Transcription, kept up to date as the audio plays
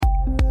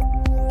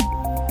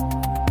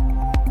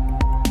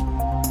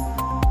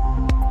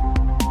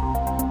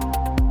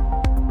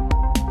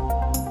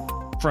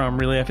From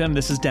Relay FM,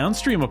 this is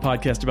Downstream, a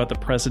podcast about the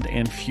present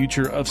and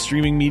future of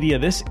streaming media.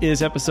 This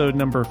is episode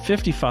number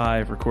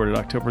 55, recorded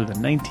October the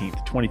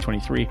 19th,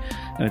 2023,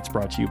 and it's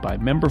brought to you by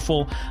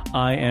Memberful.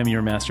 I am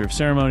your master of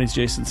ceremonies,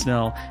 Jason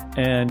Snell,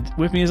 and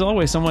with me, as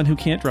always, someone who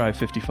can't drive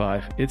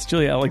 55. It's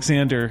Julia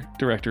Alexander,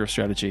 Director of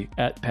Strategy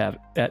at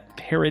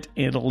Parrot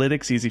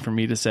Analytics. Easy for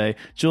me to say.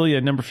 Julia,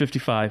 number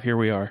 55, here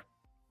we are.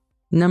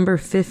 Number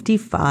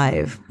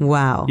 55.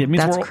 Wow. Yeah, it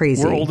means that's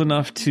crazy. We're old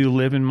enough to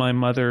live in my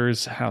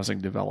mother's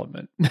housing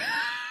development.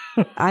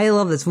 I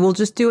love this. We'll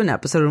just do an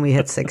episode when we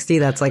hit 60.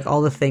 That's like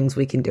all the things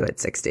we can do at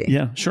 60.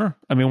 Yeah, sure.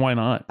 I mean, why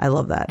not? I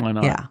love that. Why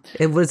not? Yeah.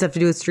 What does it have to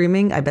do with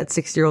streaming? I bet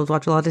 60-year-olds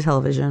watch a lot of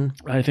television.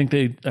 I think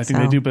they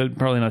do, but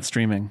probably not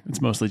streaming. It's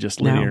mostly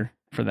just linear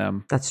for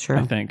them. That's true.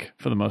 I think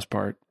for the most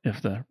part,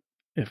 if the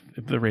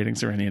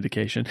ratings are any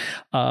indication.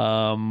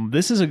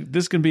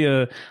 This can be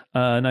a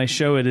nice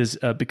show. It is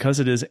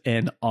because it is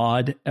an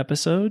odd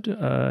episode.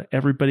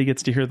 Everybody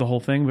gets to hear the whole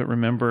thing, but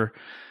remember,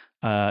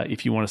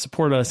 if you want to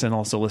support us and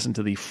also listen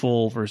to the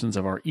full versions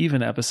of our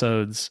even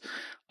episodes,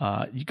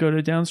 you go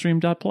to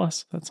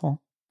downstream.plus. That's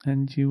all,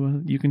 and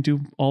you can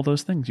do all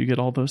those things. You get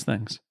all those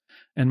things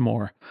and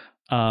more.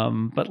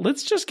 But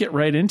let's just get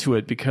right into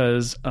it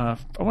because I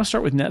want to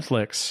start with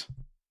Netflix.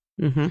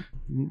 Mm-hmm.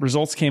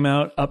 Results came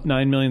out, up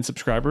 9 million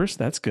subscribers.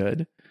 That's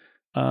good.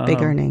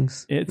 Big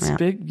earnings. It's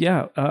big.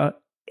 Yeah.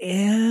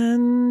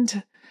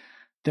 And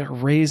they're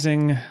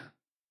raising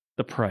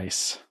the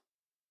price.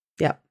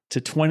 Yep. To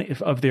 20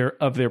 of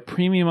their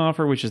premium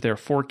offer, which is their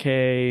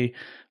 4K,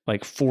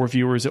 like 4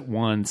 viewers at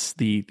once,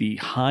 the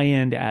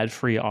high-end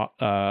ad-free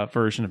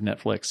version of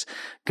Netflix,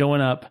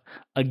 going up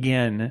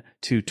again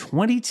to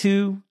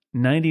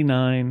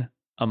 $22.99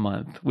 a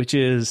month, which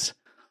is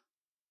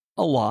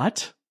a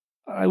lot.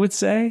 I would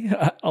say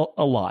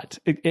a lot.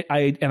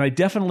 I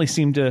definitely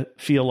seem to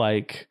feel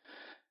like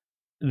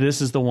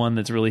this is the one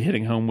that's really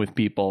hitting home with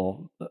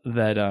people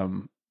that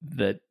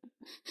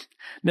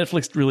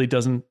Netflix really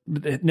doesn't.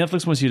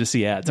 Netflix wants you to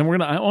see ads,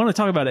 and I want to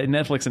talk about it in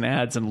Netflix and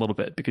ads in a little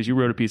bit because you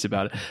wrote a piece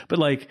about it. But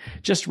like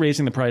just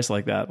raising the price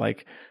like that,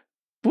 like,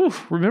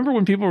 remember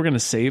when people were going to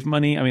save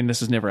money? I mean,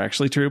 this is never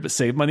actually true, but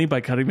save money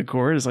by cutting the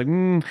cord is like,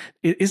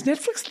 is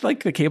Netflix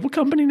like the cable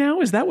company now?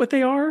 Is that what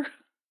they are?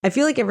 I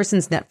feel like ever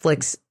since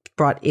Netflix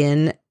brought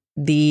in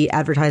the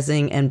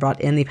advertising and brought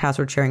in the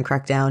password sharing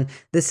crackdown,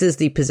 this is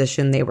the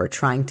position they were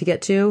trying to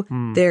get to.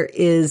 There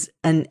is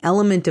an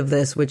element of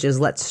this, which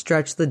is let's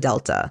stretch the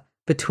delta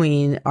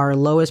between our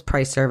lowest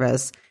price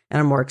service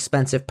and a more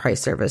expensive price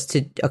service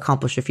to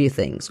accomplish a few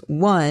things.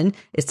 One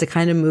is to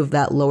kind of move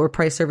that lower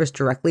price service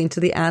directly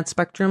into the ad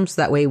spectrum.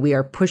 So that way we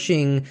are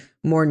pushing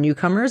more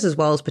newcomers as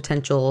well as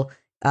potential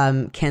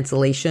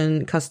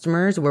cancellation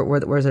customers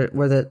where there's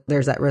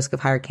that risk of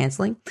higher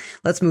canceling.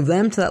 Let's move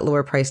them to that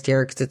lower price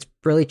tier because it's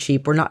really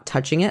cheap. We're not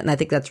touching it. And I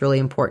think that's really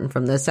important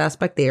from this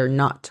aspect. They are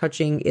not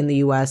touching in the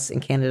US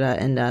and Canada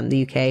and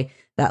the UK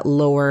that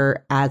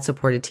lower ad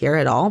supported tier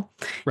at all.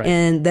 Right.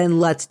 And then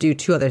let's do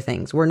two other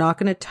things. We're not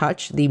going to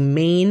touch the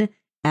main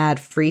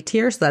ad free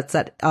tier. So that's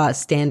that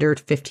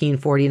standard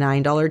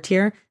 $15.49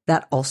 tier.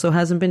 That also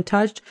hasn't been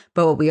touched.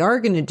 But what we are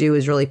going to do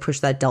is really push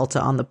that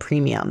delta on the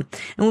premium.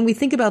 And when we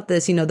think about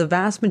this, the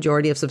vast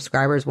majority of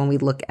subscribers, when we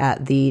look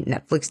at the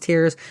Netflix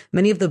tiers,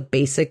 many of the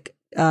basic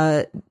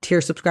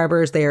tier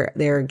subscribers,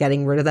 they're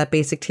getting rid of that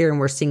basic tier, and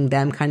we're seeing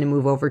them kind of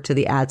move over to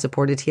the ad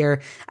supported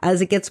tier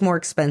as it gets more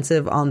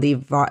expensive on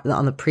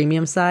the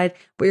premium side.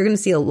 But you're going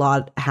to see a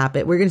lot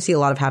happen. We're going to see a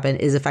lot of happen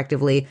is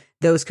effectively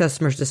those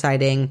customers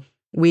deciding,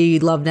 we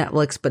love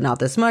Netflix, but not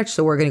this much.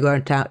 So we're going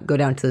to go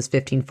down to this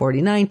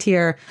 $15.49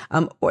 tier,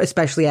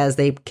 especially as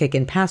they kick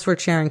in password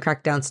sharing,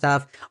 crackdown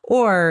stuff.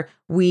 Or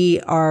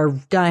we are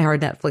diehard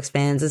Netflix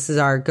fans. This is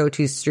our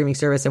go-to streaming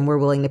service, and we're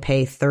willing to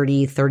pay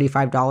 $30,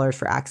 $35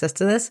 for access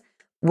to this.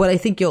 What I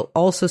think you'll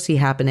also see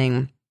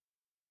happening,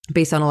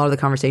 based on a lot of the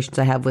conversations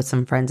I have with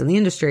some friends in the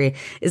industry,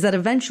 is that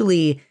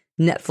eventually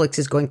Netflix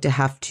is going to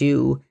have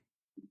to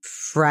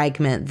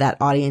fragment that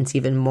audience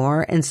even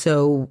more. And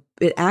so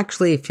it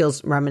actually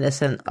feels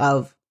reminiscent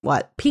of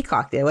what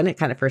Peacock did when it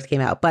kind of first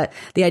came out. But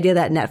the idea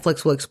that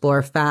Netflix will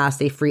explore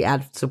fast a free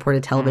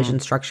ad-supported television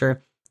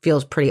structure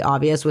feels pretty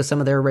obvious with some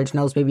of their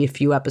originals, maybe a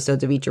few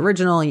episodes of each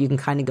original, and you can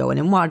kind of go in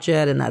and watch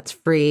it, and that's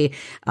free.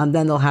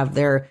 Then they'll have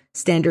their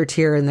standard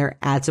tier and their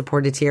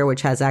ad-supported tier,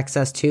 which has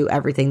access to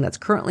everything that's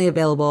currently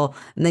available.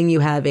 And then you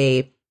have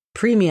a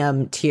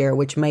premium tier,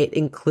 which might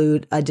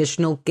include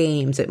additional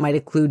games. It might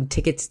include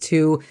tickets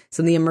to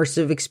some of the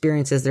immersive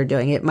experiences they're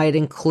doing. It might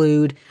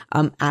include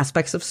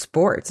aspects of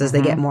sports as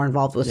they get more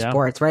involved with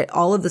sports, right?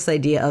 All of this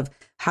idea of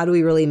how do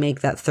we really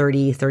make that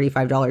 $30,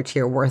 $35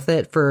 tier worth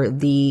it for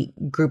the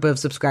group of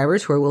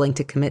subscribers who are willing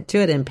to commit to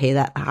it and pay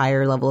that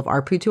higher level of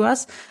ARPU to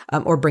us,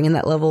 or bring in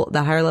that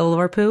higher level of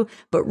ARPU.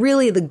 But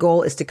really the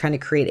goal is to kind of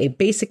create a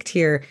basic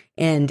tier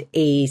and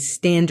a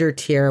standard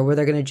tier where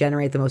they're going to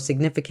generate the most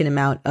significant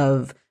amount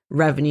of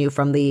revenue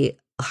from the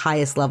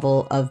highest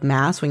level of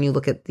mass when you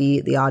look at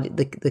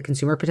the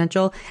consumer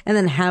potential, and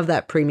then have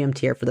that premium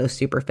tier for those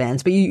super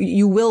fans. But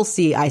you will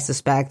see, I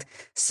suspect,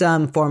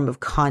 some form of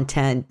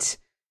content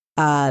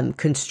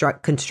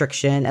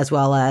constriction, as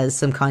well as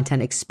some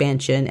content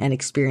expansion and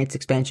experience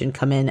expansion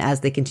come in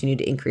as they continue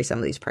to increase some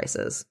of these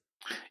prices.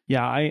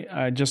 Yeah,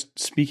 I just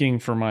speaking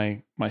for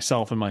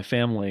myself and my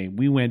family,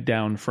 we went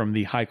down from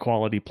the high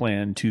quality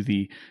plan to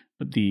the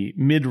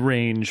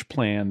mid-range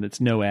plan that's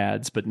no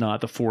ads, but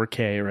not the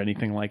 4K or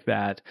anything like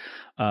that.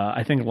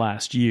 I think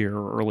last year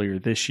or earlier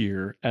this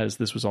year, as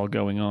this was all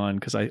going on,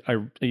 because I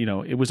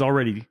it was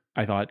already,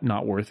 I thought,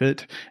 not worth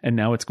it, and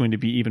now it's going to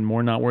be even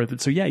more not worth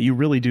it. So yeah, you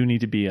really do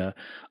need to be a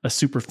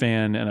super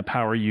fan and a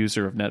power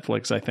user of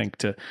Netflix, I think,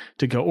 to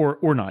go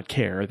or not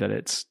care that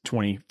it's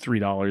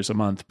 $23 a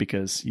month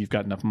because you've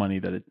got enough money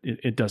that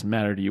it doesn't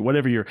matter to you,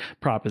 whatever your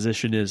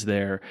proposition is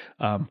there.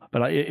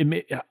 But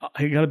I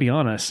got to be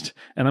honest,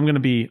 and I'm going to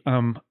be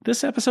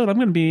this episode, I'm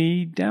going to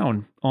be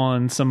down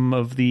on some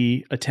of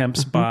the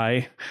attempts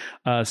by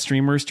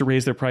streamers to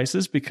raise their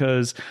prices,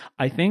 because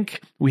I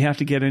think we have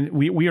to get in.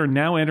 We are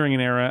now entering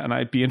an era, and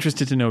I'd be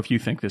interested to know if you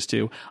think this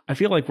too. I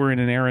feel like we're in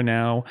an era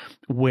now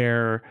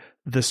where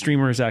the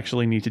streamers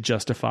actually need to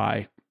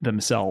justify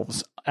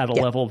themselves at a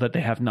level that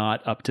they have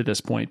not up to this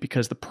point,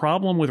 because the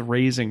problem with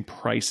raising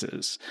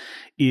prices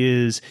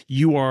is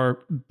you are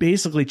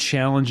basically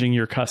challenging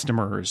your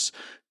customers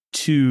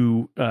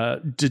to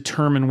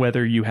determine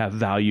whether you have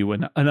value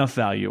and enough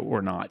value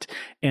or not.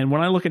 And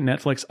when I look at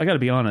Netflix, I got to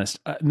be honest.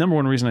 Number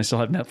one reason I still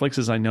have Netflix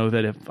is I know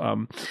that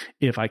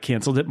if I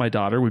canceled it, my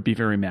daughter would be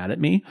very mad at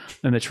me.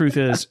 And the truth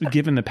is,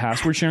 given the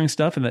password sharing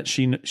stuff and that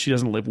she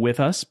doesn't live with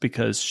us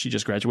because she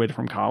just graduated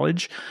from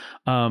college,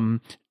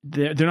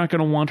 they're not going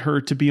to want her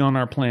to be on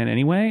our plan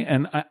anyway.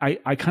 And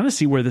I kind of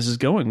see where this is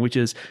going, which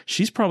is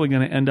she's probably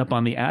going to end up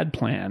on the ad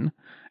plan.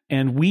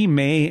 And we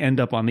may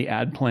end up on the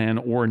ad plan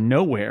or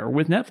nowhere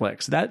with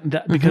Netflix.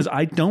 That because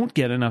I don't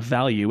get enough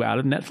value out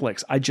of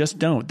Netflix. I just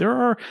don't. There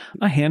are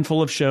a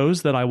handful of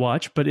shows that I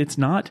watch, but it's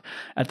not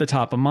at the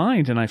top of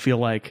mind. And I feel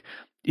like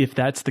if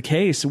that's the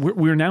case,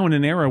 we're now in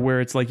an era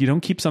where it's like you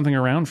don't keep something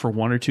around for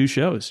one or two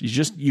shows.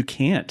 You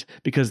can't,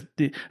 because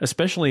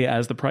especially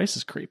as the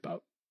prices creep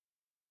up.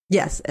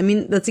 Yes, I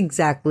mean, that's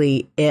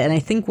exactly it. And I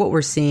think what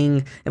we're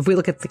seeing, if we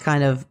look at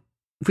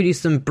if we do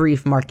some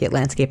brief market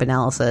landscape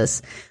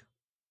analysis,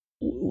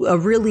 a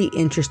really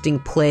interesting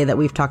play that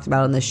we've talked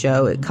about on the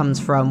show, it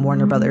comes from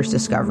Warner Brothers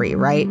Discovery,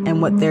 right?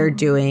 And what they're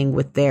doing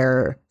with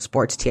their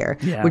sports tier,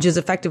 which is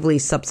effectively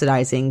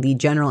subsidizing the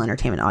general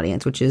entertainment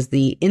audience, which is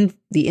the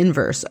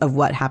inverse of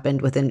what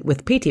happened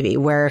with pay TV,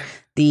 where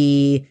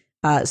the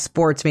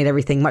sports made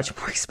everything much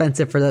more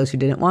expensive for those who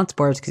didn't want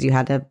sports, because you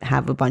had to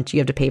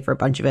pay for a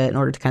bunch of it in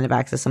order to kind of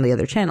access some of the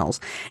other channels.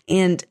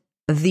 And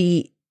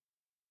the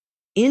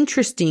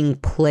interesting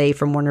play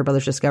from Warner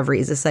Brothers Discovery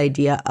is this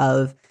idea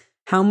of,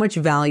 how much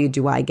value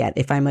do I get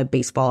if I'm a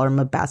baseball or I'm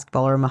a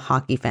basketball or I'm a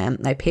hockey fan?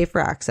 I pay for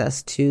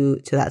access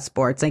to that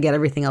sports. I get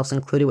everything else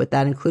included with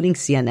that, including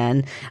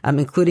CNN,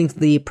 including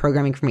the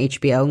programming from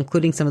HBO,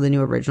 including some of the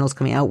new originals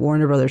coming out,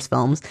 Warner Brothers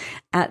films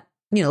at,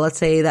 let's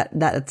say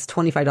that's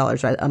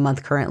 $25 a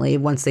month currently.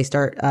 Once they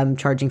start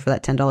charging for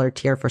that $10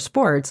 tier for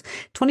sports,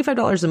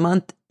 $25 a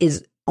month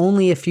is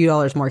only a few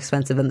dollars more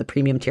expensive than the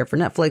premium tier for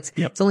Netflix.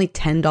 Yep. It's only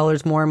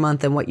 $10 more a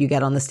month than what you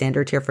get on the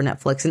standard tier for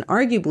Netflix. And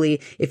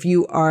arguably, if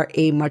you are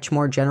a much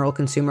more general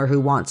consumer who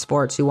wants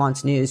sports, who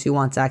wants news, who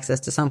wants access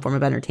to some form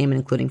of entertainment,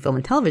 including film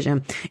and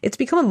television, it's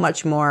become a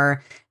much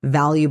more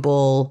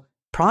valuable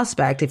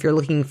prospect if you're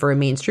looking for a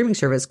main streaming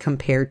service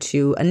compared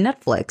to a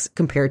Netflix,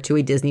 compared to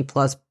a Disney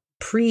Plus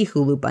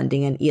pre-Hulu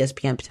bundling and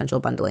ESPN potential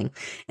bundling.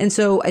 And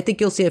so I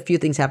think you'll see a few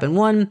things happen.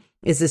 One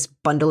is this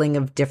bundling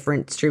of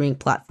different streaming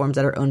platforms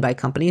that are owned by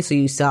companies. So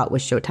you saw it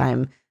with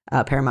Showtime,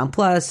 Paramount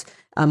Plus.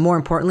 More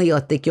importantly, I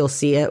think you'll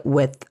see it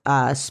with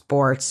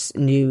sports,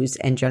 news,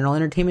 and general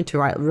entertainment to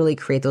really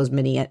create those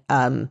mini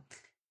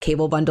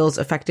cable bundles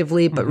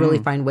effectively, but really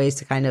find ways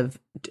to kind of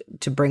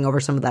to bring over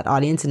some of that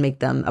audience and make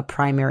them a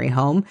primary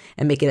home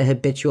and make it a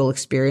habitual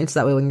experience.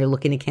 That way, when you're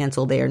looking to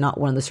cancel, they are not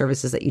one of the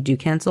services that you do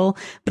cancel.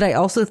 But I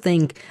also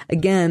think,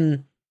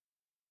 again,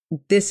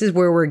 this is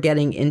where we're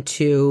getting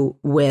into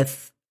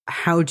with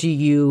how do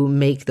you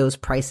make those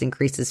price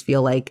increases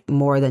feel like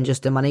more than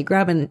just a money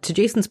grab? And to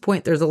Jason's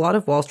point, there's a lot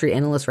of Wall Street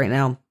analysts right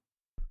now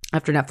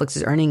after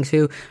Netflix's earnings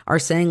who are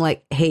saying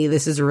like, hey,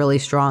 this is a really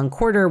strong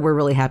quarter. We're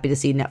really happy to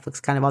see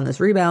Netflix kind of on this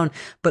rebound.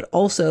 But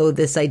also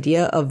this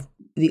idea of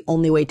the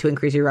only way to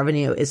increase your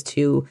revenue is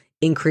to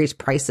increase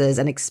prices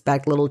and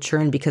expect little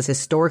churn, because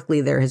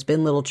historically there has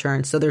been little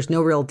churn. So there's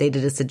no real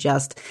data to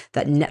suggest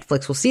that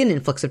Netflix will see an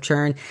influx of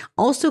churn.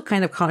 Also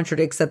kind of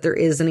contradicts that there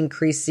is an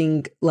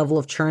increasing level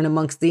of churn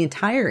amongst the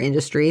entire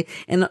industry.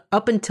 And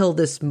up until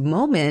this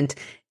moment,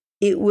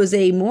 it was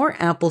a more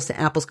apples to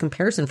apples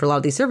comparison for a lot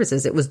of these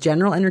services. It was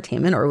general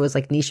entertainment, or it was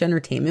like niche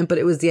entertainment, but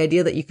it was the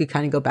idea that you could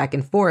kind of go back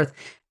and forth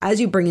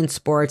as you bring in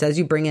sports, as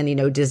you bring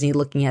in, Disney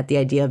looking at the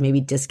idea of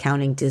maybe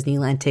discounting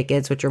Disneyland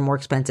tickets, which are more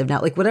expensive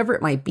now, like whatever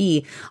it might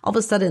be. All of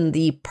a sudden,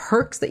 the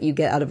perks that you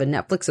get out of a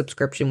Netflix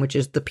subscription, which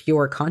is the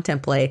pure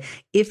content play,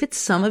 if it's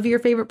some of your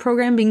favorite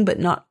programming, but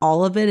not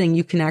all of it, and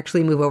you can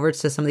actually move over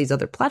to some of these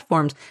other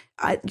platforms,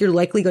 you're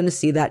likely going to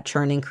see that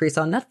churn increase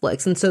on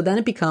Netflix. And so then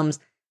it becomes,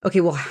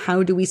 okay, well,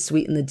 how do we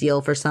sweeten the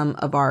deal for some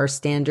of our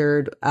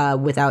standard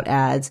without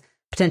ads,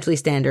 potentially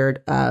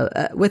standard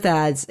with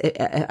ads?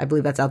 I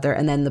believe that's out there.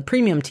 And then the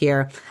premium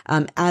tier,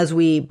 as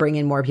we bring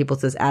in more people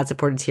to this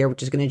ad-supported tier,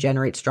 which is going to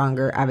generate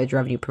stronger average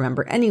revenue per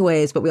member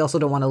anyways, but we also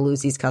don't want to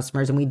lose these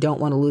customers, and we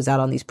don't want to lose out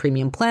on these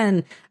premium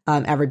plan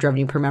average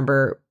revenue per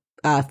member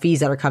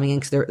fees that are coming in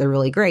because they're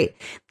really great.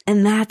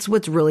 And that's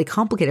what's really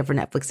complicated for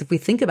Netflix. If we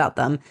think about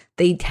them,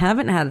 they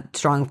haven't had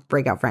strong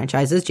breakout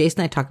franchises. Jason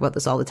and I talk about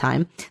this all the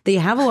time. They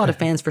have a lot of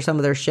fans for some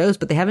of their shows,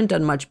 but they haven't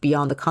done much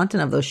beyond the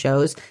content of those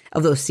shows,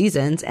 of those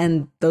seasons.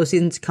 And those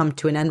seasons come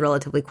to an end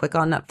relatively quick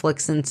on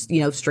Netflix, since,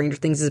 you know, Stranger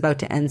Things is about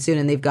to end soon,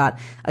 and they've got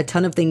a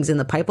ton of things in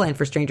the pipeline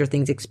for Stranger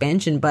Things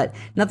expansion, but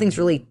nothing's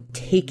really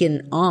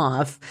taken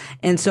off.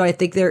 And so I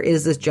think there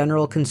is this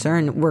general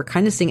concern. We're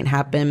kind of seeing it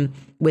happen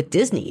with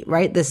Disney,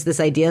 right? This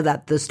idea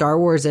that the Star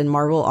Wars and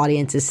Marvel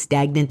audience is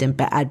stagnant and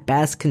at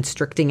best,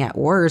 constricting at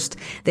worst.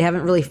 They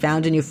haven't really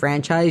found a new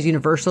franchise.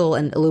 Universal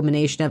and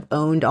Illumination have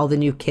owned all the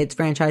new kids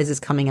franchises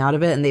coming out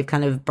of it, and they've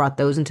kind of brought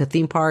those into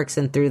theme parks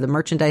and through the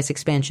merchandise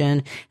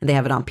expansion. And they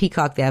have it on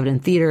Peacock, they have it in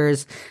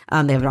theaters,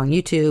 they have it on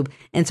YouTube.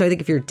 And so I think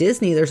if you're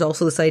Disney, there's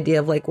also this idea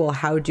of like, well,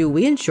 how do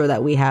we ensure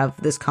that we have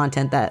this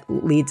content that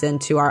leads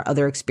into our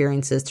other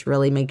experiences to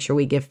really make sure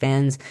we give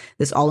fans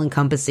this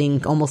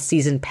all-encompassing, almost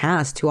season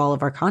pass to all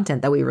of our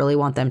content that we really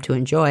want them to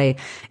enjoy.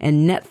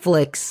 And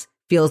Netflix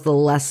feels the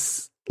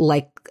less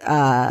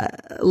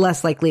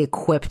likely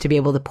equipped to be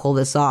able to pull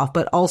this off.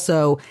 But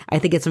also, I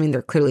think it's something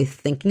they're clearly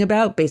thinking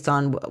about based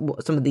on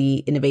some of the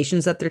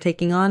innovations that they're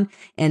taking on.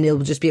 And it'll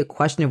just be a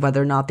question of whether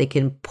or not they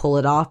can pull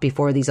it off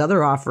before these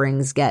other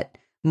offerings get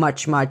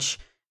much more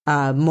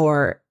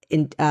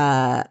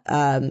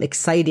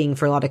exciting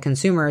for a lot of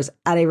consumers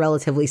at a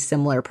relatively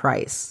similar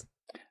price.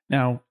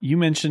 Now, you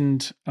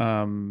mentioned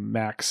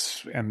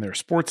Max and their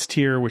sports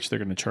tier, which they're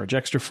going to charge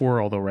extra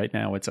for, although right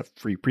now it's a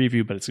free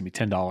preview, but it's going to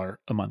be $10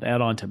 a month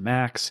add-on to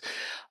Max.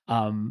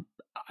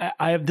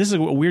 This is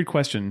a weird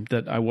question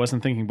that I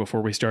wasn't thinking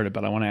before we started,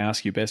 but I want to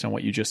ask you based on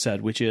what you just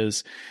said, which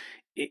is,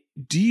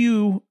 do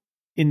you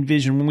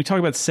envision, when we talk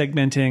about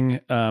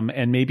segmenting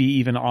and maybe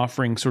even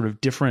offering sort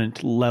of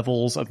different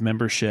levels of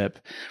membership,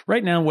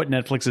 right now what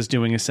Netflix is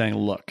doing is saying,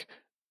 look,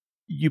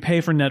 you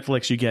pay for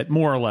Netflix, you get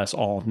more or less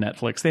all of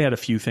Netflix. They had a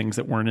few things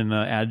that weren't in the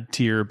ad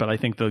tier, but I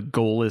think the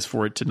goal is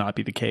for it to not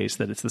be the case,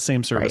 that it's the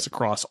same service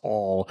across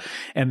all.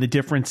 And the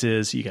difference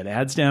is you get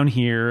ads down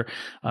here.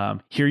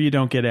 Here you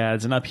don't get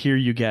ads, and up here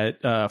you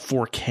get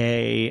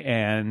 4K,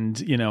 and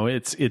you know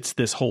it's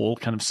this whole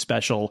kind of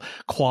special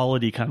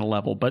quality kind of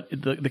level. But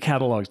the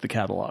catalog's the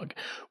catalog.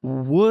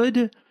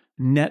 Would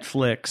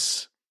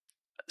Netflix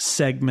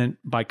segment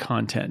by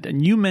content?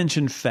 And you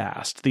mentioned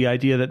FAST, the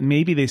idea that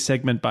maybe they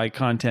segment by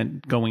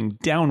content going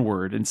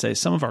downward and say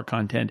some of our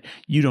content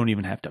you don't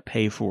even have to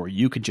pay for,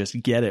 you could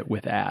just get it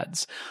with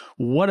ads.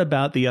 What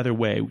about the other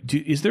way?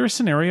 Is there a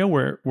scenario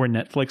where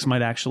Netflix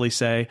might actually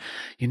say,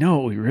 you know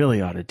what we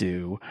really ought to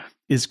do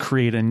is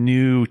create a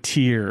new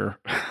tier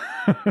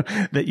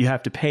that you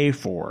have to pay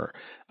for,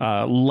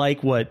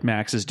 like what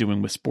Max is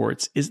doing with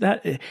sports? Is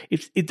that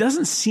it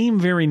doesn't seem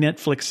very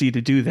Netflixy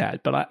to do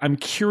that, but I'm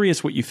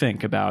curious what you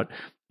think about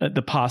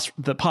the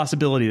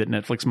possibility that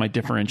Netflix might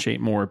differentiate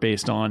more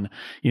based on,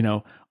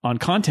 on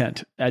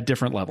content at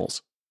different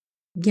levels.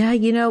 Yeah,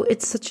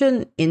 it's such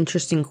an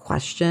interesting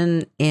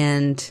question,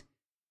 and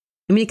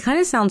I mean, it kind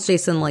of sounds,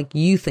 Jason, like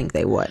you think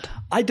they would.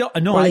 I don't.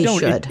 No, I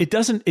don't. It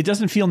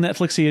doesn't feel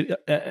Netflixy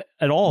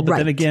at all. But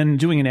then again,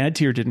 doing an ad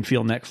tier didn't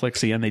feel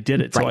Netflixy, and they did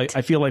it. So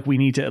I feel like we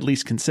need to at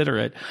least consider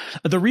it.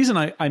 The reason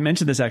I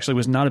mentioned this actually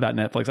was not about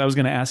Netflix. I was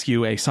going to ask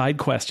you a side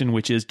question,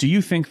 which is, do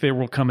you think there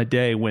will come a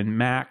day when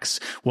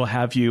Max will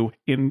have you,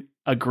 in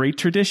a great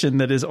tradition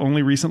that has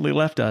only recently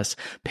left us,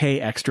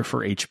 pay extra for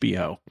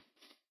HBO?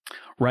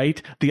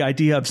 Right? The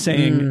idea of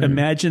saying,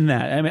 imagine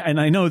that. I mean,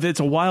 and I know that's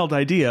a wild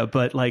idea,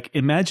 but like,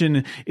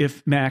 imagine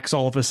if Max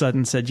all of a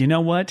sudden said, you know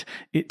what,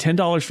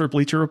 $10 for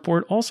Bleacher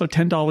Report, also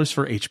 $10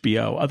 for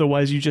HBO.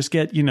 Otherwise, you just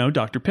get,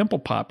 Dr. Pimple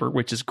Popper,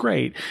 which is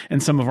great.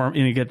 And some of our,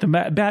 you get the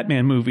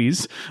Batman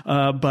movies.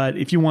 But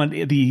if you want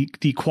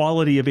the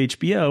quality of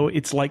HBO,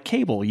 it's like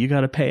cable. You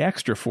got to pay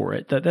extra for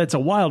it. That's a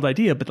wild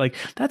idea, but like,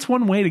 that's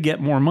one way to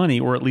get more money,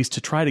 or at least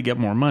to try to get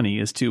more money,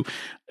 is to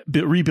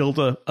rebuild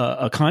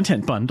a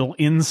content bundle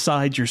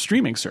inside your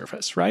streaming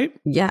service, right?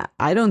 Yeah,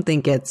 I don't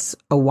think it's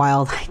a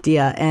wild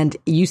idea. And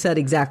you said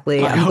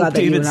exactly. I hope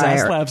David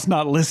Zaslav's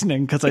not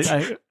listening, because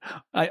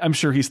I'm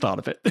sure he's thought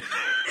of it.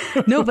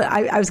 No, but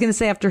I was going to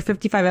say, after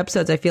 55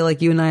 episodes, I feel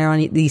like you and I are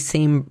on the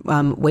same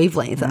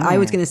wavelength. I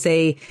was going to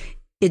say,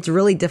 it's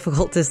really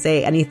difficult to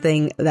say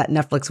anything that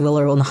Netflix will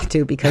or will not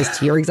do, because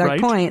to your exact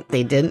point,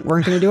 they weren't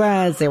going to do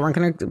ads. They weren't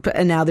going to,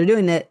 and now they're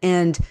doing it.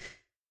 And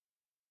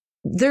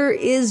there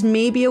is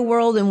maybe a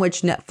world in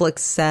which Netflix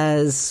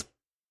says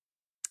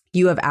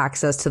you have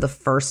access to the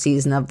first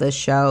season of this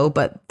show,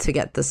 but to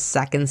get the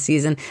second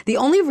season, the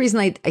only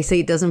reason I say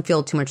it doesn't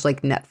feel too much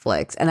like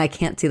Netflix, and I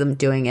can't see them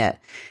doing it,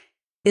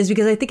 is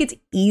because I think it's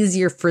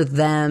easier for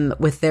them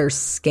with their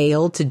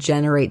scale to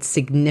generate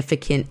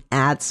significant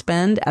ad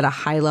spend at a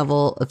high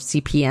level of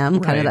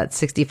CPM, kind of that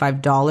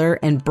 $65,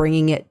 and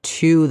bringing it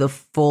to the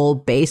full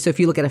base. So if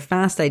you look at a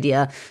Fast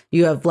idea,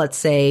 you have, let's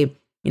say,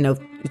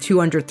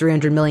 200,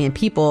 300 million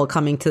people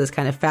coming to this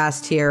kind of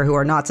Fast tier who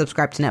are not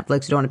subscribed to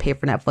Netflix, who don't want to pay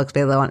for Netflix,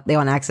 but they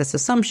want access to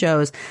some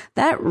shows.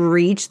 That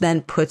reach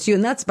then puts you,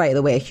 and that's, by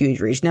the way, a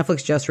huge reach.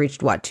 Netflix just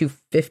reached, what,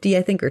 250,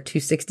 I think, or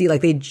 260? Like,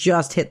 they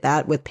just hit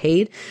that with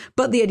paid.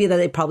 But the idea that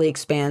it probably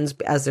expands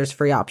as there's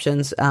free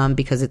options,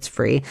 because it's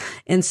free.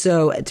 And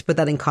so to put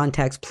that in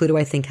context, Pluto,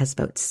 I think, has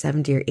about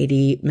 70 or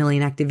 80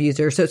 million active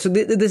users. So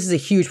this is a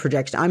huge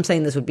projection. I'm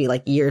saying this would be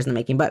like years in the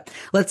making, but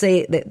let's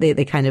say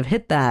they kind of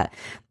hit that.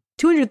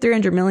 200,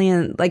 300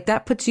 million, like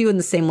that puts you in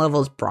the same level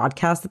as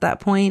broadcast at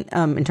that point,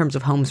 in terms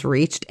of homes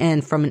reached.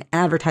 And from an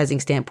advertising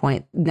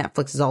standpoint,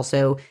 Netflix is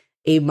also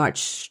a much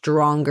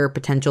stronger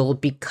potential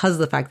because of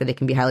the fact that it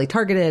can be highly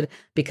targeted,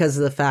 because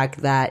of the fact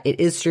that it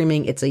is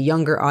streaming, it's a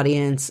younger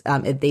audience.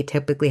 They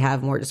typically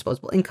have more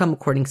disposable income,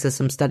 according to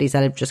some studies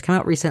that have just come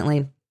out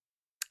recently.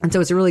 And so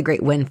it's a really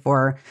great win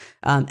for,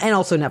 and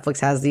also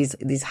Netflix has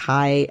these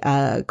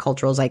high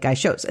cultural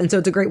zeitgeist shows, and so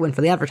it's a great win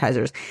for the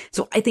advertisers.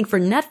 So I think for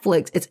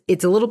Netflix,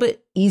 it's a little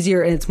bit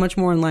easier and it's much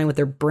more in line with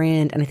their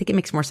brand, and I think it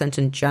makes more sense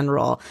in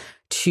general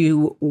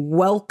to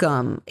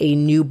welcome a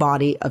new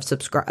body of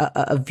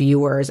of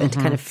viewers and to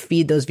kind of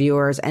feed those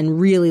viewers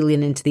and really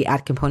lean into the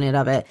ad component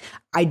of it.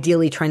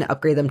 Ideally, trying to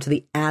upgrade them to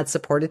the ad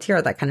supported tier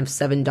at that kind of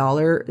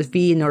 $7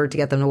 fee in order to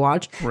get them to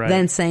watch. Right.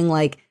 Then saying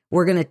like,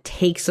 we're going to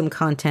take some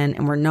content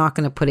and we're not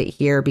going to put it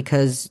here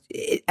because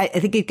I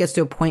think it gets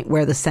to a point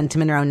where the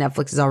sentiment around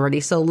Netflix is already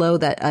so low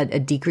that a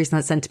decrease in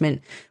that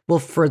sentiment will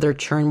further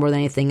churn more than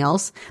anything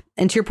else.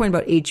 And to your point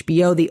about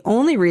HBO, the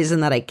only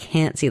reason that I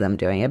can't see them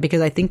doing it,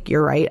 because I think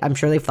you're right, I'm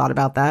sure they've thought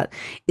about that,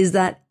 is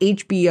that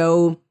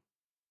HBO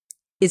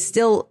is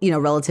still,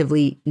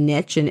 relatively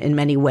niche in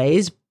many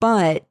ways,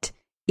 but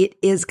it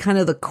is kind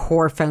of the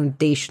core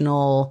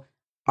foundational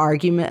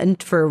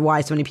argument for why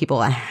so many people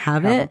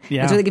have it.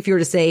 Yeah. And so I think if you were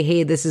to say,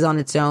 hey, this is on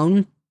its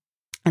own,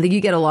 I think you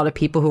get a lot of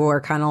people who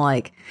are kind of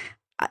like,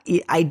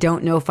 I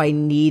don't know if I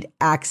need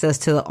access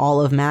to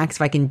all of Max,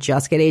 if I can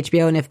just get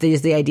HBO. And if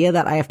there's the idea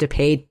that I have to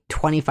pay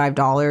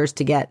 $25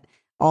 to get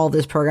all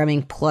this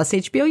programming plus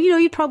HBO,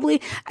 you'd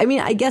probably,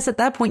 I guess at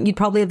that point, you'd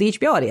probably have the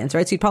HBO audience,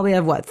 right? So you'd probably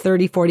have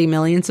 30, 40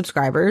 million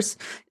subscribers,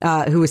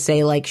 who would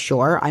say like,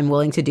 sure, I'm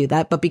willing to do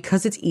that. But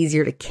because it's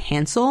easier to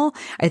cancel,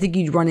 I think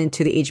you'd run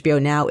into the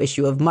HBO Now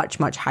issue of much,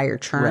 much higher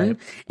churn. Right.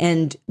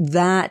 And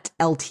that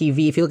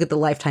LTV, if you look at the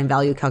lifetime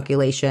value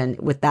calculation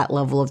with that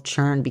level of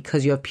churn,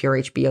 because you have pure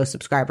HBO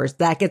subscribers,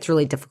 that gets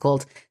really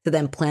difficult to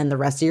then plan the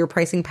rest of your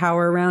pricing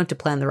power around, to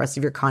plan the rest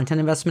of your content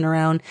investment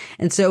around.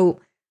 And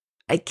so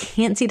I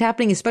can't see it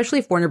happening, especially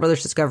if Warner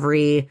Brothers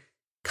Discovery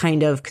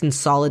kind of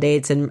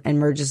consolidates and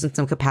merges in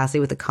some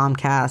capacity with the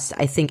Comcast.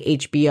 I think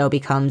HBO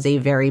becomes a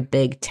very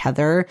big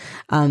tether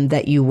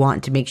that you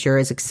want to make sure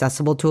is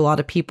accessible to a lot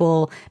of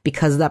people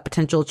because of that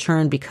potential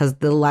churn, because of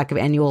the lack of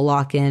annual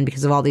lock-in,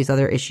 because of all these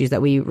other issues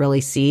that we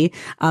really see.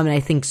 And I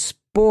think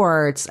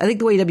sports, I think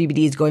the way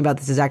WBD is going about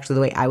this is actually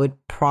the way I would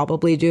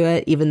probably do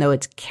it, even though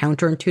it's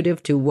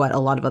counterintuitive to what a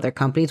lot of other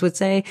companies would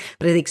say.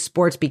 But I think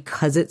sports,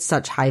 because it's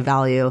such high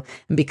value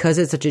and because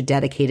it's such a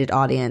dedicated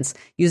audience,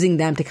 using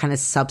them to kind of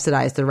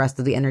subsidize the rest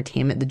of the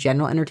entertainment, the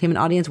general entertainment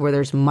audience, where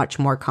there's much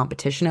more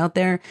competition out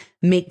there,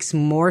 makes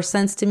more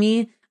sense to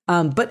me.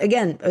 But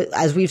again,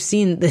 as we've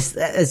seen this,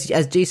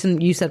 as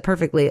Jason, you said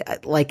perfectly,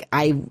 like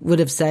I would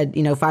have said,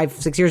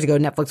 5-6 years ago,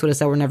 Netflix would have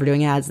said we're never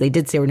doing ads. They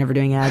did say we're never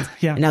doing ads.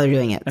 Yeah. And now they're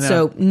doing it.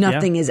 So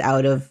nothing is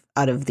out of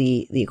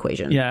the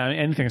equation. Yeah.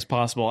 Anything is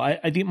possible. I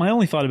think my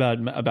only thought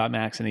about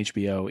Max and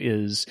HBO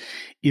is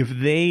if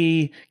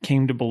they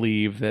came to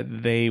believe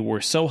that they were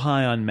so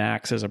high on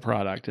Max as a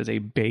product, as a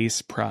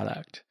base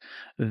product,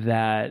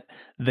 that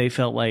they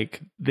felt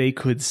like they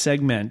could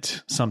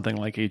segment something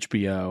like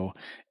HBO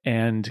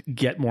and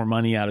get more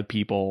money out of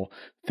people,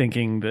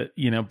 thinking that,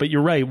 but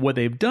you're right. What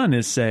they've done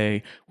is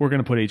say, we're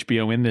going to put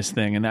HBO in this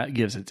thing, and that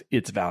gives it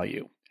its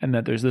value. And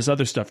that there's this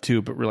other stuff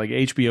too, but we're like,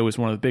 HBO is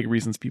one of the big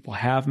reasons people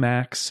have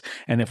Max.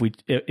 And if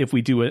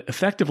we do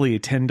effectively a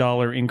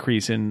 $10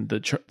 increase in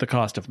the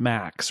cost of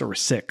Max, or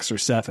 $6 or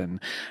 $7,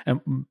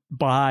 and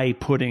by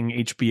putting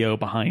HBO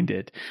behind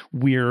it,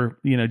 we're,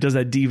 does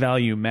that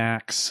devalue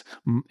Max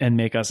and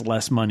make us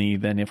less money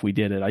than if we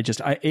did it?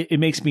 It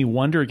makes me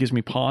wonder. It gives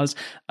me pause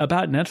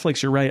about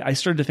Netflix. You're right. I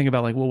started to think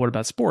about like, well, what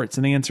about sports?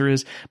 And the answer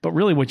is, but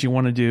really what you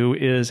want to do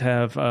is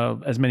have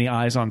as many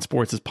eyes on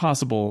sports as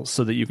possible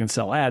so that you can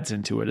sell ads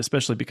into it.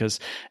 Especially because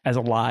as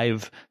a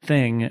live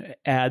thing,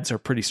 ads are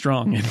pretty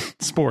strong in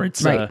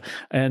sports. Right.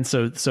 And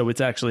so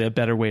it's actually a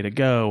better way to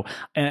go.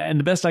 And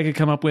the best I could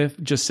come up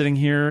with just sitting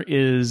here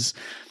is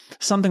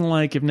something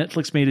like if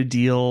Netflix made a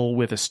deal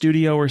with a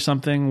studio or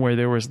something where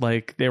there was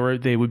like, they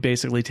would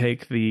basically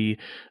take the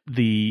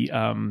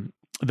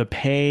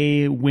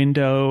pay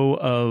window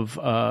of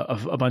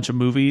a bunch of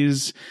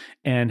movies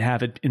and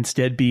have it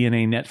instead be in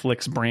a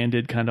Netflix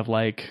branded kind of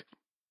like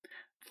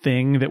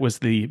thing that was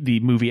the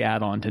movie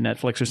add-on to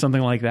Netflix or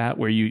something like that,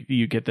 where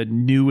you get the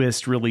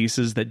newest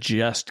releases that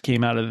just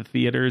came out of the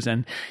theaters,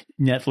 and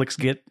Netflix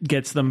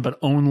gets them, but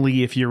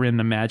only if you're in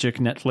the magic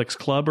Netflix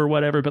club or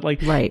whatever. But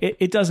like, right.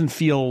 it doesn't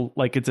feel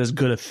like it's as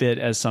good a fit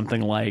as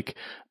something like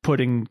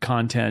putting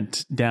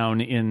content down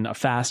in a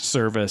fast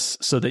service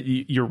so that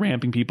you're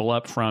ramping people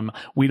up from,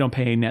 we don't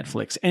pay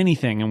Netflix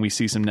anything and we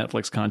see some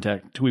Netflix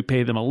content, to we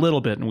pay them a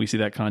little bit and we see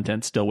that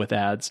content still with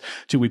ads,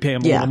 to we pay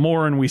them a little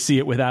more and we see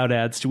it without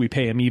ads, to we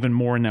pay them even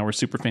more and now we're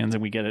super fans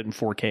and we get it in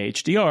 4K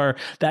HDR.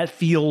 That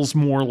feels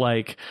more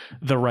like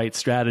the right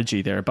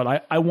strategy there.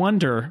 But I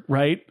wonder,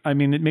 right? I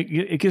mean,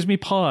 it gives me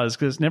pause,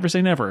 because never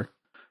say never.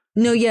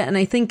 No, yeah. And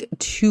I think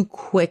 2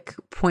 quick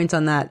points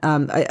on that.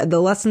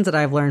 The lessons that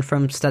I've learned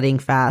from studying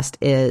fast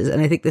is,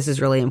 and I think this is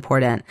really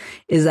important,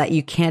 is that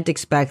you can't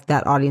expect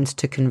that audience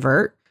to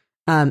convert.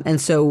 And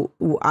so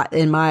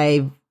in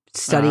my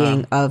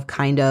studying of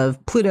kind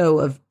of Pluto,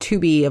 of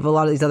Tubi, of a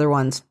lot of these other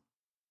ones,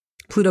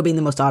 Pluto being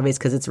the most obvious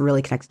because it's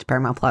really connected to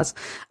Paramount Plus,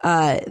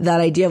 that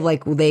idea of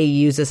like they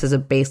use this as a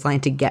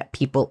baseline to get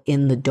people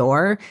in the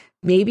door.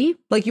 Maybe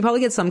like you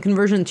probably get some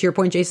conversion, to your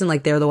point, Jason,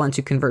 like they're the ones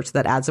who convert to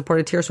that ad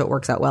supported tier. So it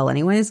works out well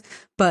anyways.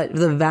 But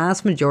the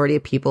vast majority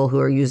of people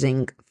who are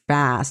using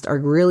Fast are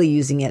really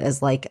using it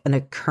as like an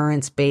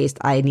occurrence based.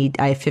 I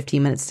have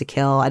 15 minutes to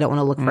kill. I don't want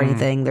to look for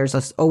anything.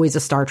 There's always a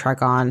Star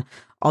Trek on.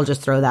 I'll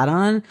just throw that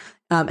on.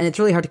 And it's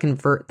really hard to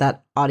convert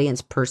that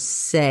audience per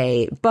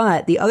se.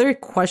 But the other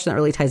question that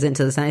really ties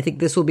into this, and I think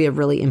this will be a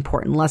really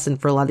important lesson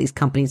for a lot of these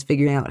companies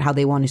figuring out how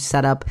they want to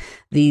set up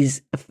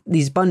these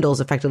bundles,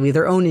 effectively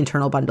their own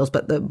internal bundles,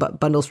 but the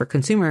bundles for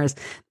consumers,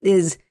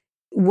 is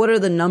what are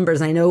the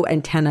numbers? I know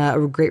Antenna,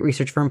 a great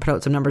research firm, put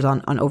out some numbers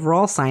on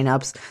overall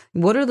signups.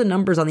 What are the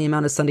numbers on the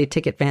amount of Sunday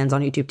Ticket fans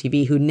on YouTube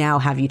TV who now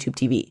have YouTube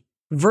TV?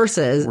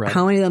 Versus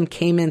how many of them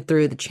came in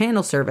through the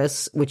channel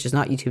service, which is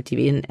not YouTube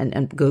TV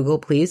and Google,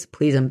 please,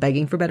 I'm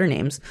begging for better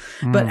names.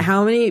 But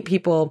how many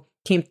people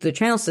came through the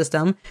channel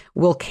system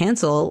will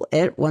cancel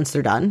it once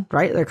they're done,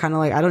 right? They're kind of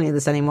like, I don't need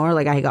this anymore.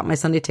 Like, I got my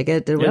Sunday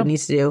Ticket, did what it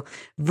needs to do.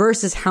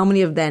 Versus how many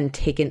have then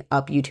taken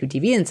up YouTube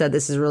TV and said,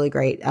 this is really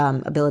great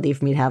ability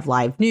for me to have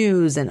live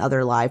news and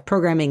other live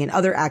programming and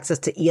other access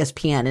to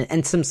ESPN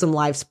and some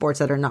live sports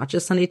that are not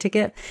just Sunday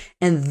Ticket.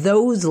 And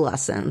those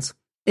lessons,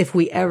 if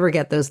we ever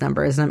get those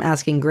numbers, and I'm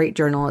asking great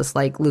journalists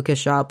like Lucas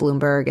Shaw at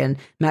Bloomberg and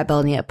Matt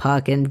Bellany at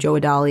Puck and Joe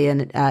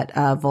Adalian at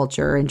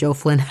Vulture and Joe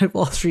Flynn at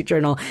Wall Street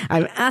Journal,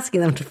 I'm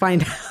asking them to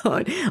find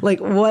out, like,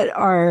 what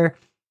are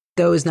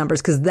those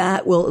numbers? Because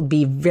that will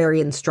be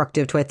very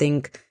instructive to, I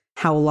think,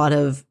 how a lot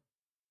of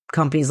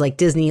companies like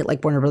Disney,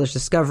 like Warner Brothers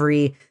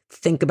Discovery,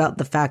 think about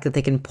the fact that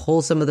they can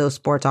pull some of those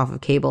sports off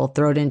of cable,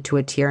 throw it into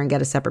a tier and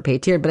get a separate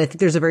paid tier. But I think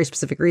there's a very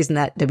specific reason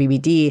that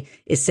WBD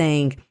is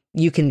saying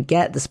you can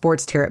get the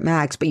sports tier at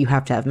Max, but you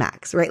have to have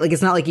Max, right? Like,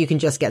 it's not like you can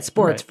just get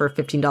sports for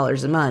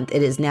 $15 a month.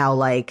 It is now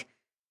like,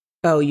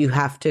 oh, you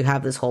have to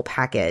have this whole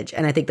package.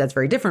 And I think that's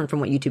very different from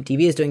what YouTube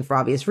TV is doing for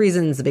obvious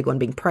reasons, the big one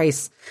being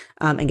price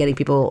and getting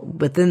people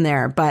within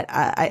there. But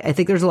I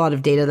think there's a lot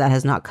of data that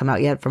has not come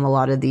out yet from a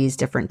lot of these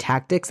different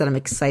tactics that I'm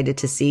excited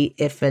to see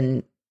if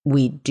and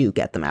we do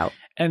get them out.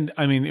 And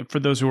I mean, for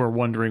those who are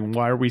wondering,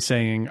 why are we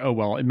saying, oh,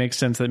 well, it makes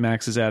sense that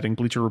Max is adding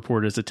Bleacher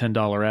Report as a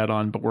 $10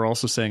 add-on, but we're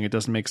also saying it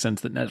doesn't make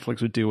sense that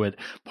Netflix would do it.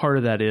 Part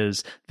of that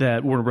is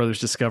that Warner Brothers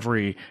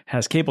Discovery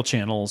has cable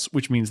channels,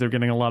 which means they're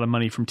getting a lot of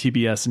money from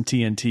TBS and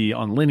TNT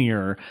on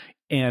linear.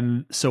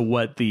 And so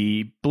what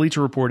the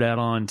Bleacher Report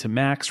add-on to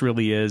Max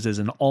really is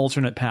an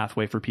alternate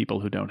pathway for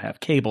people who don't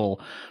have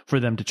cable, for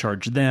them to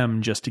charge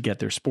them just to get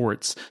their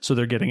sports. So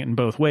they're getting it in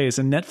both ways.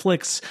 And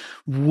Netflix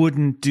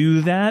wouldn't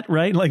do that,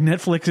 right? Like,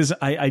 Netflix is,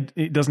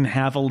 it doesn't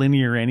have a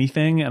linear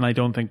anything, and I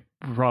don't think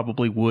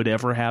probably would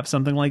ever have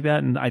something like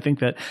that. And I think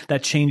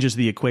that changes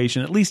the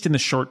equation, at least in the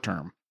short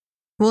term.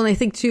 Well, and I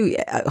think too,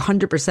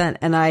 100%.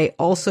 And I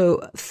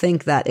also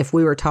think that if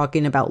we were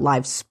talking about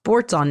live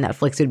sports on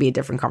Netflix, it would be a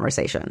different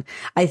conversation.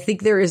 I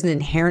think there is an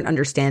inherent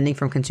understanding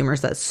from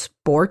consumers that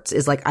sports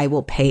is like, I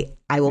will pay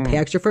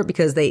extra for it,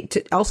 because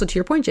also to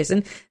your point,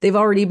 Jason, they've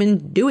already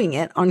been doing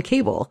it on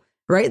cable.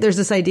 Right? There's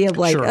this idea of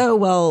like, oh,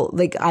 well,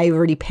 like, I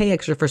already pay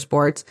extra for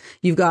sports.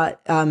 You've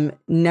got what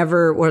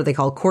are they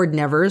called? Cord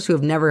nevers who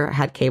have never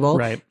had cable,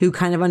 who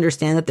kind of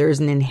understand that there's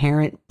an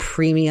inherent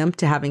premium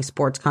to having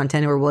sports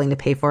content, who are willing to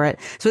pay for it.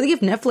 So I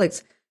think if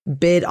Netflix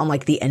bid on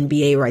like the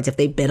NBA rights, if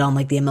they bid on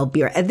like the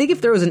MLB, I think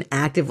if there was an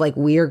active, like,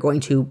 we are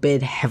going to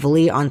bid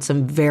heavily on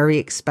some very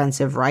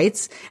expensive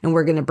rights and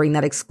we're going to bring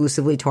that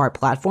exclusively to our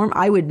platform,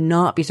 I would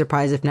not be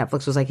surprised if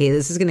Netflix was like, hey,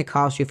 this is going to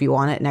cost you, if you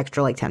want it, an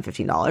extra like $10,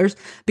 $15,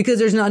 because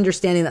there's an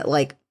understanding that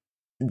like,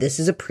 this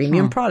is a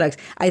premium product.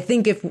 I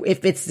think if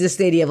it's this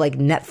idea of like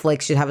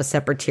Netflix should have a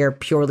separate tier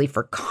purely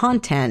for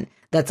content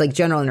that's like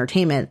general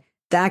entertainment,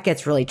 that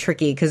gets really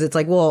tricky, because it's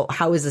like, well,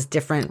 how is this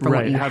different from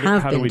what you have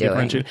been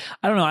doing?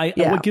 I don't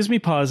know. What gives me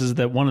pause is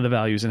that one of the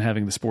values in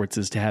having the sports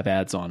is to have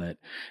ads on it.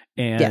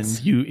 And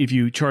if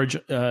you charge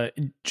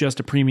just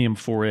a premium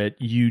for it,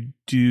 you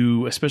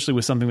do, especially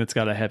with something that's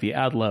got a heavy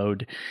ad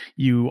load,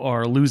 you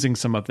are losing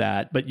some of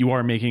that, but you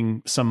are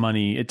making some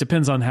money. It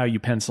depends on how you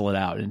pencil it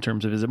out in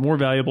terms of, is it more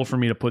valuable for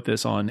me to put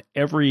this on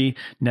every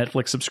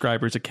Netflix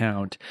subscriber's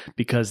account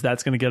because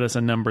that's going to get us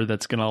a number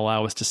that's going to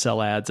allow us to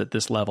sell ads at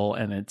this level,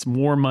 and it's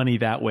more money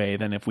that way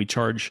than if we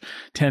charge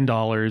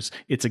 $10,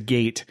 it's a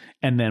gate,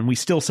 and then we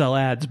still sell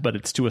ads, but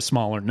it's to a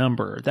smaller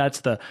number.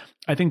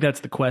 I think that's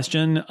the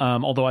question.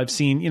 Although I've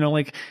seen,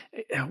 like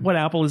what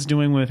Apple is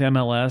doing with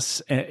MLS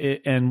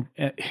and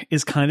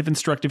is kind of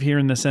instructive here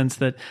in the sense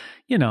that,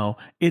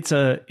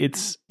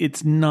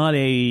 it's not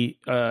a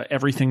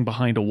everything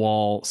behind a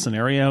wall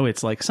scenario.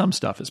 It's like some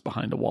stuff is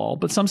behind a wall,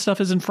 but some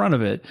stuff is in front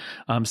of it.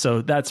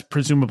 So that's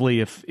presumably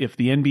if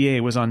the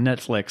NBA was on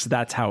Netflix,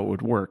 that's how it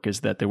would work,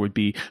 is that there would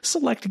be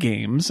select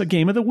games, a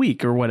game of the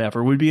week or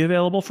whatever would be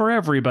available for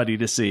everybody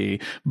to see.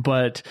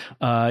 But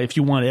if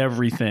you want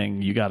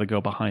everything, you got to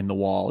go behind the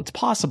wall. It's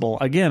possible.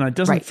 Again, it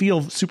doesn't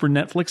feel super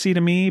Netflixy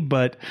to me,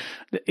 but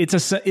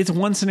it's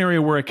one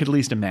scenario where I could at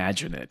least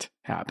imagine it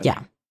happening.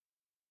 Yeah.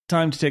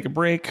 Time to take a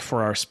break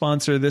for our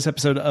sponsor. This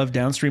episode of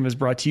Downstream is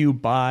brought to you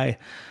by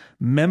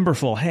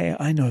Memberful. Hey,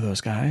 I know those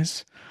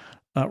guys.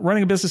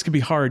 Running a business can be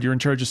hard. You're in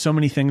charge of so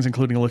many things,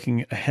 including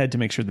looking ahead to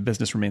make sure the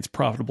business remains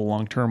profitable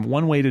long term.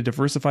 One way to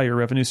diversify your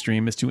revenue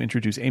stream is to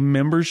introduce a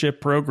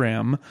membership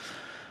program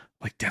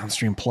like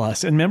Downstream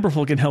Plus, and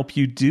Memberful can help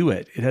you do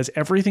it. It has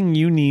everything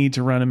you need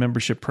to run a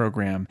membership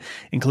program,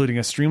 including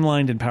a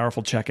streamlined and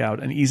powerful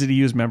checkout, an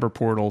easy-to-use member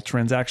portal,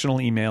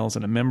 transactional emails,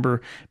 and a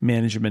member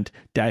management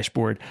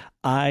dashboard.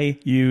 I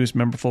use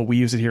Memberful. We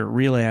use it here at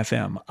Relay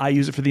FM. I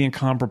use it for The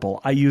Incomparable.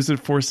 I use it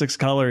for Six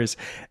Colors.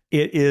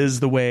 It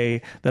is the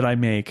way that I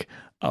make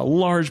a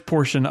large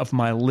portion of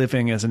my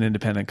living as an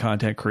independent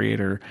content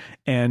creator,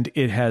 and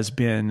it has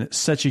been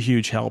such a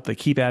huge help. They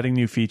keep adding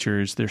new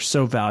features. They're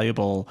so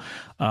valuable.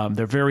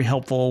 They're very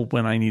helpful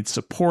when I need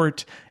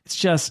support. It's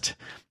just,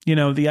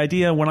 the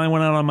idea when I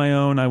went out on my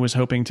own, I was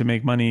hoping to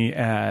make money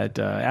at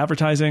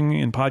advertising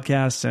in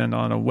podcasts and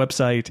on a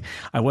website.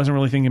 I wasn't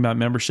really thinking about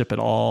membership at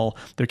all.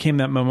 There came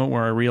that moment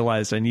where I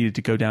realized I needed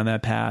to go down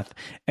that path.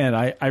 And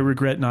I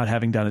regret not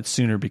having done it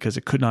sooner, because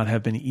it could not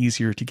have been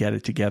easier to get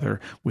it together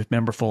with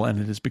Memberful. And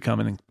it has become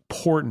an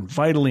important,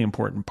 vitally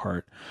important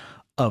part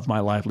of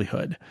my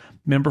livelihood.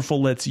 Memberful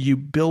lets you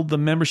build the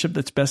membership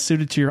that's best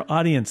suited to your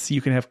audience.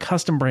 You can have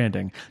custom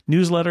branding,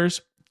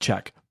 newsletters,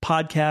 check,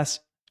 podcasts,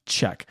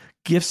 check.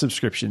 Gift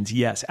subscriptions,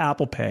 yes.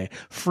 Apple Pay,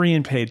 free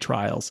and paid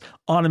trials,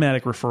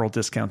 automatic referral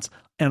discounts,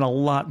 and a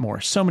lot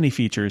more. So many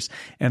features.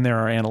 And there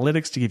are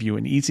analytics to give you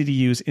an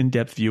easy-to-use,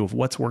 in-depth view of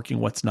what's working,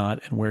 what's not,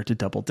 and where to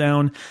double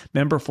down.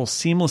 Memberful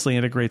seamlessly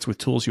integrates with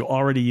tools you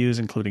already use,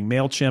 including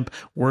MailChimp,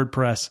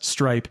 WordPress,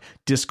 Stripe,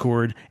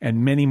 Discord,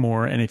 and many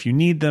more. And if you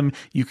need them,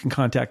 you can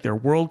contact their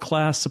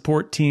world-class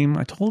support team.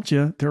 I told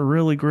you, they're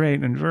really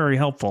great and very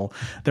helpful.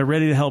 They're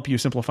ready to help you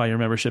simplify your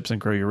memberships and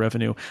grow your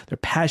revenue. They're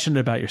passionate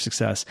about your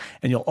success,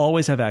 and you'll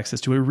always have access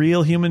to a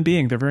real human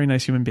being. They're very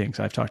nice human beings.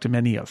 I've talked to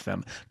many of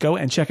them. Go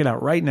and check it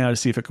out right now to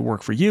see if it could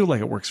work for you like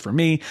it works for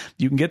me.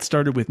 You can get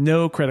started with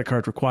no credit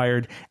card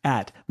required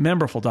at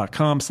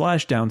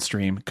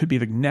memberful.com/downstream. Could be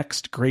the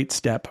next great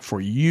step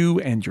for you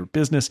and your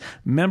business.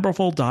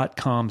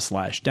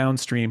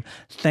 Memberful.com/downstream.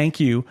 Thank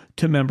you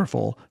to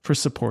Memberful for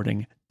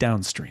supporting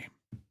Downstream.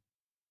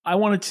 I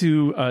wanted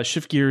to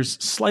shift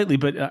gears slightly,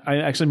 but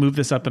I actually moved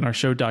this up in our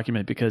show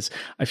document because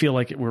I feel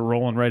like we're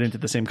rolling right into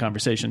the same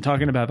conversation,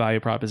 talking about value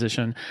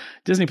proposition.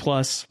 Disney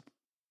Plus,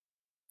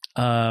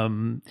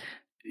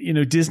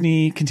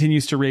 Disney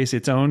continues to raise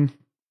its own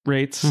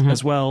rates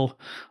as well.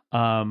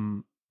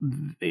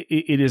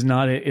 It is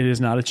not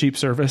a cheap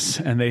service,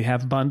 and they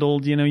have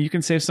bundled, you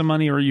can save some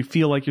money, or you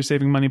feel like you're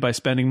saving money by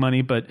spending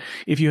money. But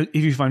if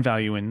you find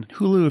value in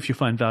Hulu, if you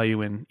find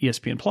value in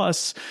ESPN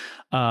Plus,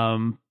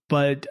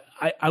 but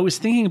I was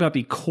thinking about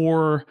the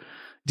core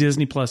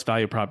Disney Plus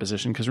value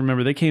proposition, because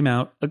remember, they came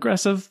out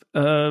aggressive.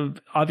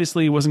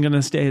 Obviously, it wasn't going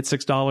to stay at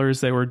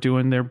 $6. They were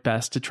doing their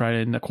best to try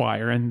and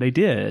acquire, and they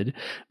did.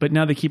 But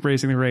now they keep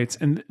raising the rates,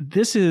 and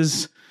this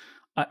is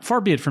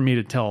far be it from me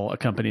to tell a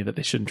company that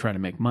they shouldn't try to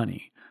make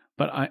money.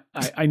 But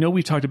I know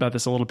we've talked about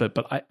this a little bit,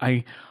 but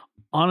I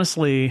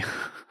honestly,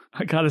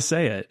 I got to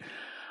say it.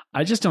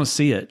 I just don't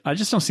see it. I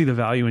just don't see the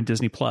value in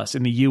Disney Plus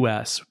in the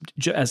US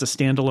as a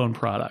standalone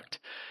product.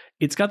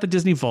 It's got the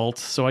Disney Vault,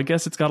 so I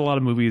guess it's got a lot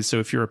of movies. So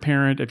if you're a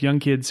parent of young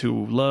kids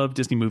who love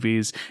Disney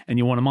movies and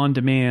you want them on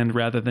demand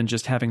rather than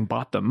just having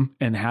bought them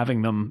and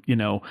having them,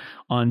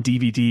 on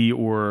DVD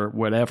or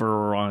whatever,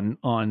 or on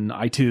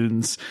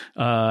iTunes,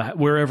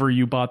 wherever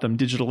you bought them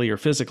digitally or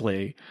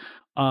physically.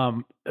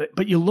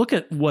 But you look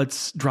at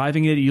what's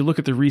driving it. You look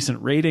at the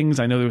recent ratings.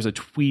 I know there was a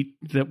tweet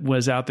that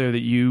was out there that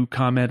you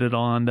commented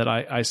on that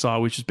I saw,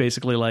 which is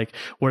basically like,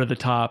 what are the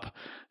top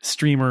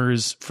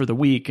streamers for the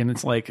week? And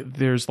it's like,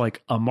 there's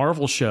like a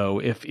Marvel show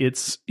if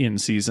it's in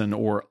season,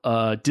 or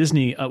a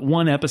Disney,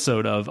 one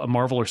episode of a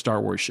Marvel or Star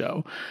Wars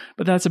show,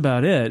 but that's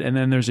about it. And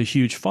then there's a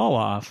huge fall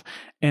off.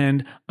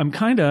 And I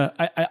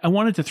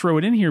wanted to throw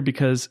it in here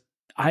because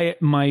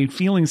my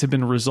feelings have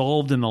been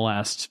resolved in the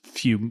last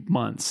few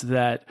months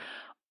that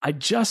I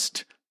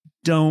just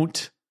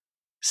don't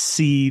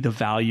see the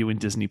value in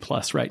Disney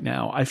Plus right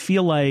now. I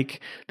feel like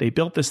they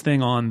built this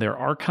thing on their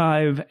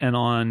archive and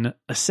on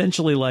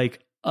essentially like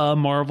a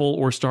Marvel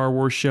or Star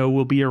Wars show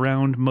will be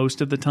around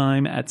most of the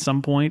time at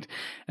some point.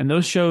 And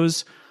those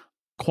shows,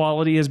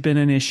 quality has been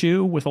an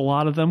issue with a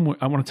lot of them.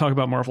 I want to talk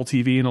about Marvel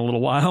TV in a little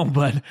while,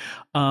 but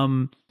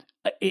and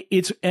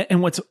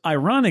what's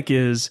ironic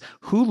is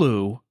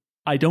Hulu,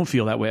 I don't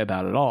feel that way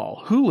about at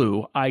all.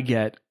 Hulu, I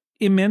get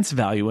immense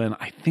value in.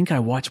 I think I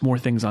watch more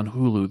things on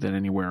Hulu than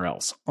anywhere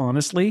else.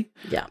 Honestly,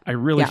 yeah, I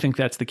really think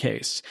that's the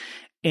case.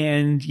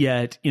 And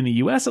yet in the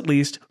US, at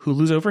least,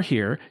 Hulu's over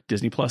here,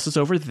 Disney Plus is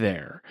over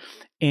there.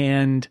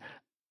 And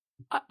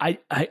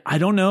I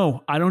don't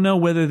know. I don't know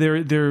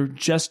whether they're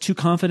just too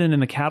confident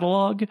in the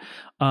catalog,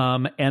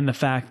 and the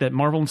fact that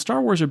Marvel and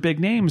Star Wars are big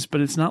names,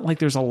 but it's not like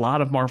there's a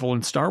lot of Marvel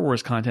and Star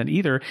Wars content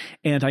either.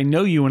 And I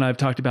know you and I've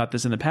talked about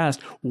this in the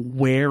past.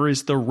 Where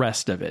is the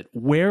rest of it?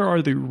 Where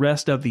are the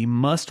rest of the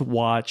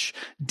must-watch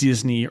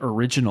Disney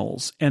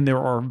originals? And there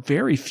are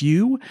very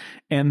few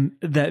and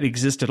that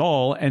exist at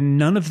all, and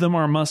none of them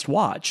are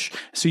must-watch.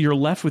 So you're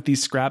left with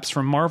these scraps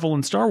from Marvel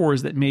and Star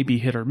Wars that may be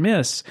hit or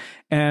miss.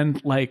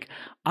 And like,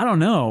 I don't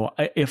know.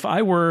 If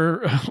I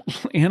were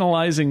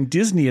analyzing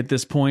Disney at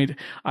this point,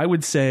 I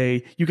would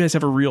say you guys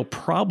have a real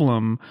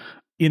problem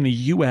in the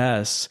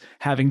US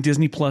having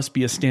Disney Plus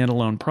be a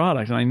standalone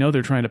product. And I know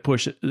they're trying to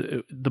push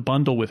the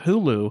bundle with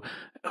Hulu.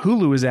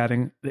 Hulu is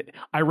adding,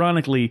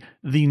 ironically,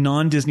 the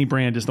non-Disney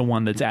brand is the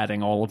one that's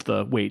adding all of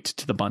the weight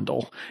to the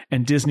bundle.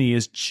 And Disney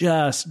is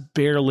just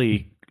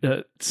barely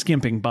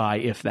skimping by,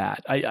 if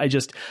that.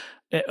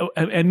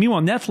 And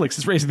meanwhile, Netflix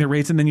is raising their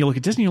rates, and then you look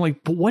at Disney, you're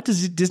like, but what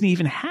does Disney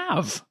even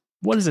have?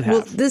 What does it have?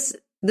 Well,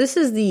 this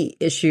is the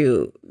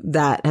issue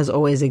that has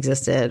always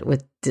existed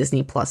with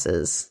Disney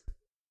Plus's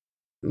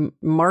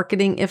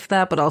marketing, if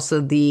that, but also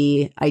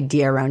the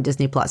idea around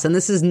Disney Plus. And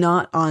this is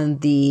not on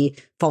the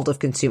fault of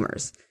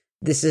consumers.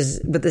 This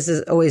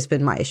has always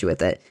been my issue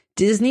with it.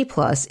 Disney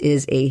Plus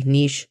is a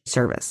niche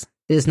service.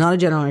 It is not a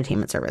general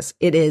entertainment service.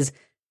 It is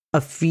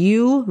a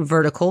few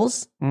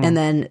verticals and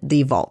then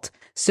the vault.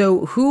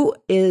 So who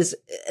is,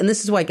 and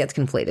this is why it gets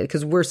conflated,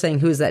 because we're saying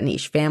who is that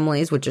niche?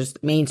 Families, which is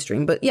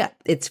mainstream, but yeah,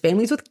 it's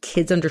families with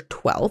kids under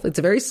 12. It's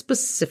a very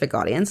specific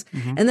audience.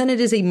 And then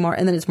it is and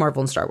then it's Marvel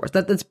and Star Wars.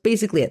 That's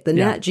basically it. The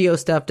Nat Geo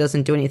stuff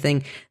doesn't do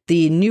anything.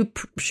 The new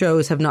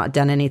shows have not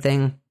done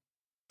anything.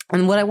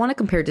 And what I want to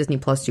compare Disney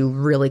Plus to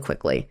really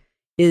quickly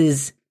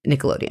is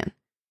Nickelodeon.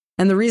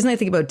 And the reason I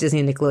think about Disney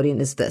and Nickelodeon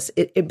is this.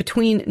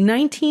 Between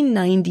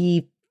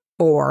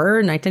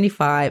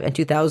 1995 and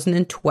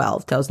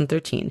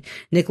 2013,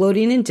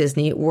 Nickelodeon and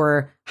Disney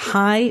were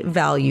high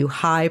value,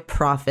 high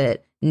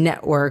profit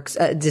networks.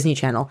 Disney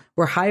Channel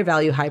were high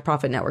value, high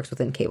profit networks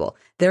within cable.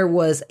 There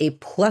was a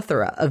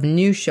plethora of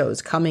new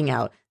shows coming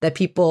out that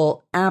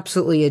people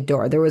absolutely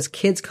adore. There was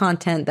kids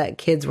content that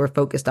kids were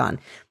focused on.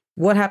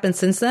 What happened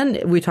since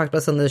then? We talked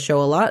about some of the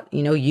show a lot.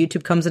 You know,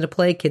 YouTube comes into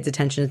play. Kids'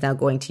 attention is now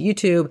going to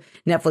YouTube.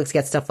 Netflix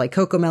gets stuff like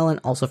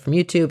Cocomelon, also from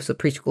YouTube. So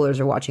preschoolers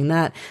are watching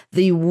that.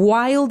 The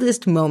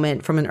wildest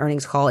moment from an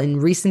earnings call in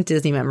recent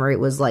Disney memory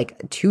was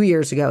like 2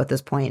 years ago at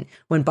this point,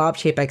 when Bob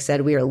Chapek said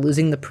we are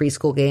losing the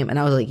preschool game. And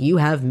I was like, you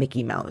have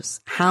Mickey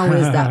Mouse. How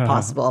is that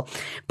possible?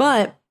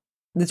 But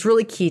it's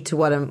really key to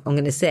what I'm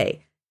going to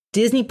say.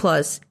 Disney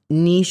Plus,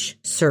 niche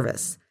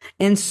service.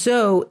 And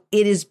so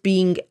it is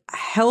being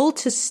held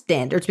to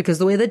standards because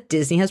the way that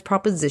Disney has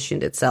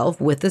propositioned itself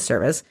with the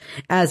service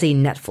as a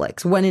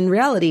Netflix, when in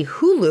reality,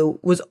 Hulu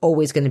was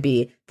always going to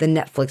be the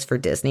Netflix for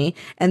Disney.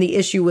 And the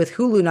issue with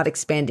Hulu not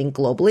expanding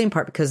globally, in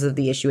part because of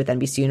the issue with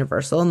NBC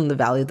Universal and the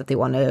value that they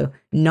want to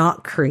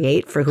not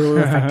create for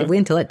Hulu effectively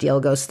until that deal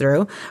goes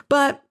through.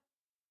 But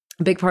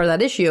a big part of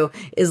that issue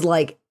is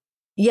like,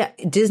 yeah,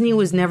 Disney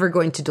was never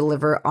going to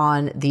deliver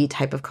on the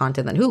type of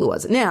content that Hulu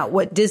was. Now,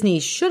 what Disney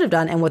should have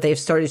done and what they've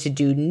started to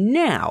do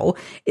now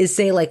is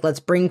say, like, let's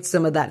bring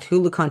some of that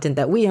Hulu content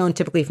that we own,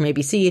 typically from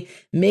ABC,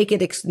 make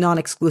it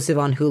non-exclusive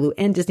on Hulu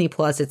and Disney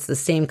Plus. It's the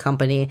same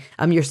company.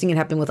 You're seeing it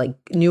happen with like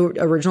new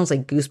originals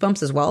like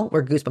Goosebumps as well,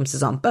 where Goosebumps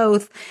is on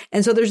both.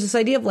 And so there's this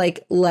idea of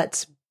like,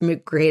 let's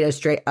create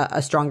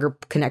a stronger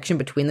connection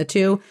between the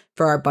two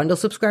for our bundle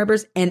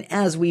subscribers. And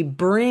as we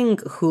bring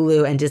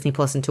Hulu and Disney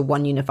Plus into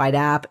one unified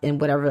app in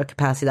whatever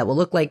capacity that will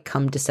look like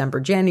come December,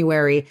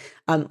 January,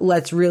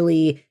 let's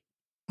really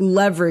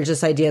leverage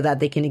this idea that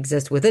they can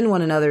exist within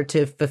one another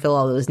to fulfill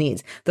all those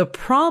needs. The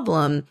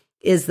problem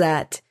is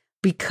that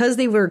because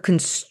they were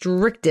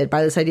constricted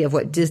by this idea of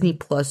what Disney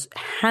Plus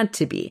had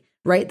to be,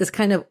 right? This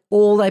kind of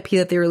old IP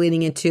that they were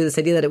leaning into, this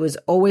idea that it was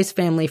always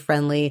family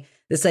friendly,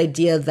 this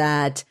idea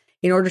that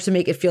in order to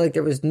make it feel like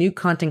there was new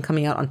content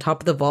coming out on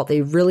top of the vault,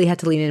 they really had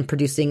to lean in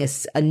producing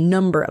a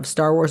number of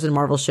Star Wars and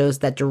Marvel shows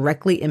that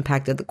directly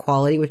impacted the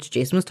quality, which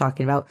Jason was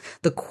talking about,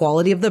 the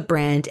quality of the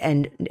brand,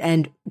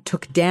 and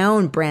took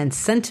down brand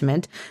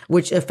sentiment,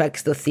 which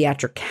affects the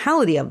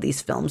theatricality of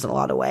these films in a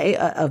lot of way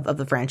of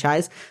the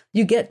franchise.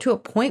 You get to a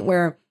point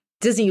where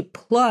Disney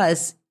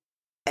Plus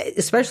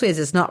especially as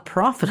it's not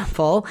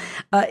profitable,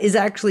 is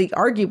actually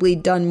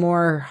arguably done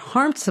more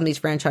harm to some of these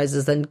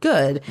franchises than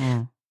good.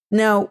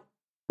 Now,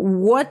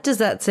 what does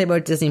that say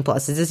about Disney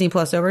Plus? Is Disney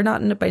Plus over?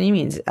 Not by any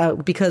means.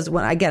 Because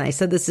I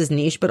said this is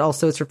niche, but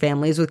also it's for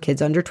families with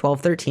kids under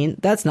 12, 13.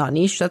 That's not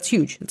niche. That's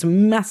huge. It's a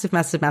massive,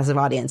 massive, massive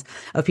audience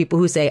of people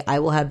who say, I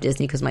will have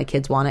Disney because my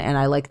kids want it and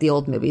I like the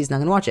old movies and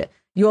I'm going to watch it.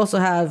 You also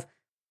have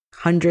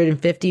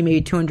 150,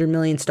 maybe 200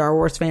 million Star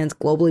Wars fans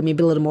globally,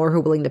 maybe a little more, who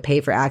are willing to pay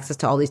for access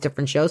to all these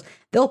different shows.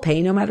 They'll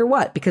pay no matter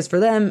what, because for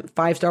them,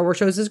 5 Star Wars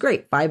shows is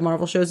great. 5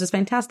 Marvel shows is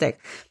fantastic.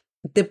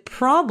 The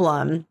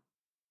problem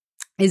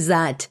is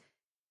that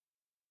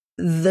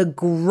the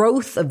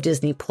growth of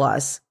Disney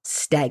Plus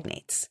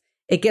stagnates.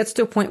 It gets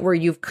to a point where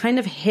you've kind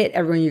of hit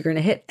everyone you're going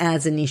to hit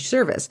as a niche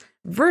service,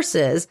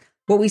 versus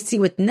what we see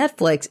with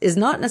Netflix is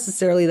not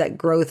necessarily that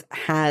growth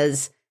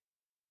has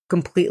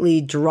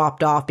completely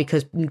dropped off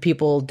because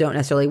people don't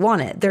necessarily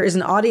want it. There is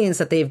an audience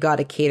that they've got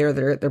to cater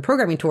their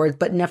programming towards,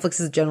 but Netflix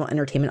is a general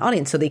entertainment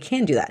audience, so they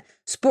can do that.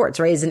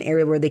 Sports, right, is an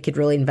area where they could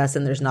really invest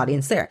in. There's an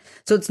audience there.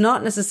 So it's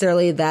not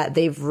necessarily that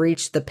they've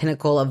reached the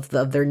pinnacle of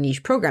their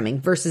niche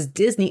programming, versus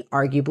Disney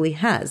arguably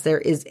has.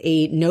 There is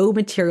no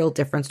material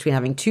difference between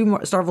having 2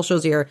 Star Wars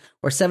shows a year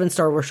or 7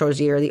 Star Wars shows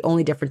a year. The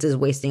only difference is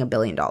wasting $1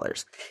 billion.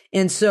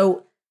 And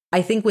so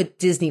I think with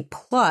Disney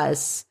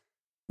Plus,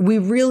 we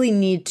really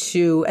need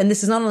to, and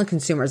this is not only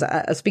consumers,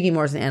 I'm speaking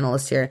more as an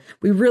analyst here,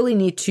 we really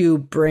need to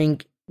bring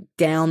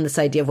down this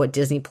idea of what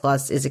Disney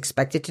Plus is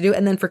expected to do.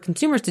 And then for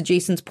consumers, to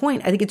Jason's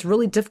point, I think it's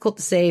really difficult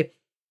to say,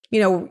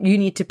 you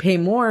need to pay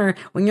more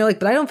when you're like,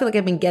 but I don't feel like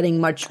I've been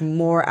getting much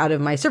more out of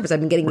my service.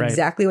 I've been getting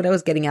exactly what I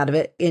was getting out of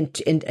it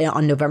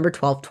on November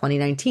 12th,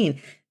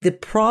 2019. The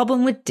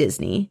problem with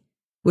Disney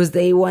was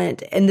they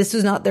went, and this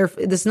is not their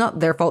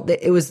fault.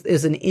 It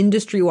was an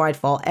industry-wide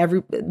fault.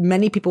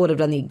 Many people would have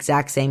done the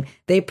exact same.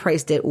 They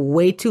priced it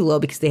way too low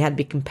because they had to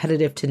be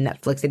competitive to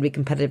Netflix. They'd be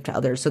competitive to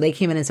others. So they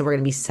came in and said, we're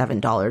going to be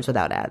 $7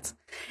 without ads,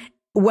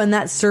 when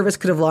that service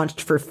could have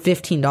launched for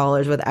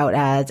 $15 without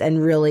ads and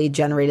really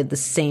generated the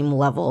same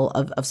level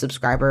of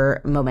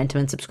subscriber momentum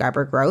and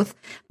subscriber growth,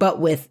 but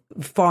with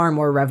far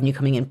more revenue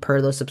coming in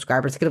per those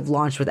subscribers. They could have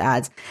launched with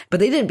ads, but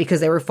they didn't, because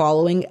they were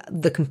following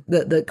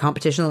the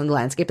competition on the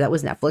landscape that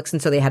was Netflix.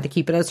 And so they had to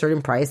keep it at a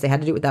certain price. They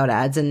had to do it without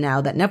ads. And now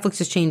that Netflix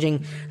is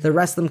changing, the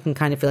rest of them can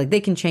kind of feel like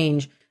they can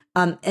change.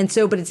 But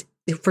it's,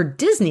 for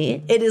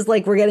Disney, it is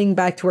like we're getting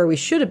back to where we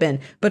should have been.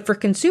 But for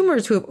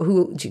consumers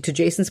who, to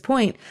Jason's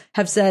point,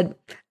 have said,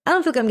 I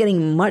don't feel like I'm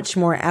getting much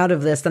more out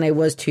of this than I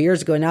was 2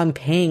 years ago. Now I'm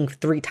paying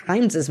 3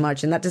 times as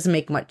much, and that doesn't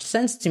make much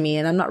sense to me.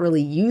 And I'm not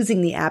really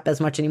using the app as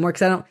much anymore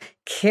because I don't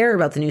care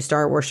about the new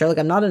Star Wars show. Like,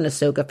 I'm not an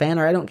Ahsoka fan,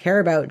 or I don't care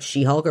about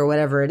She-Hulk or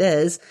whatever it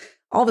is.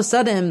 All of a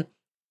sudden,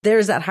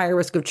 there's that higher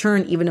risk of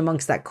churn even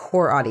amongst that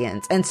core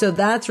audience. And so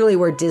that's really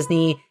where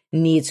Disney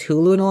needs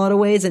Hulu in a lot of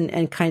ways,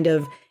 and kind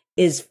of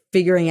is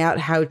figuring out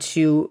how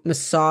to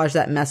massage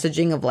that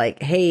messaging of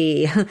like,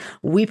 hey,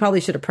 we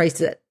probably should have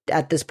priced it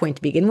at this point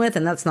to begin with,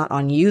 and that's not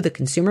on you, the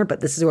consumer,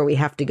 but this is where we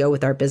have to go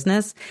with our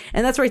business.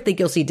 And that's where I think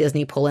you'll see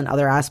Disney pull in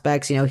other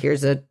aspects.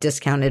 Here's a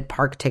discounted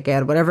park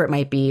ticket, whatever it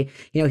might be.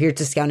 Here's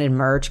discounted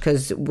merch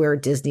because we're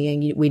Disney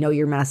and we know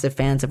you're massive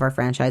fans of our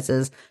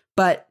franchises.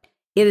 But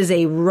it is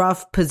a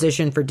rough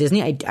position for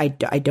Disney. I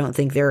don't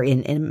think they're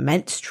in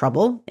immense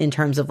trouble in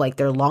terms of like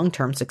their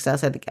long-term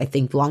success. I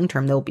think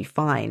long-term they'll be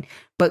fine.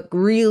 But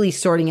really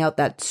sorting out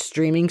that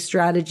streaming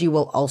strategy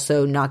while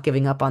also not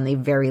giving up on the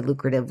very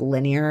lucrative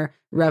linear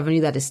revenue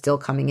that is still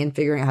coming in,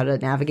 figuring out how to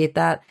navigate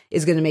that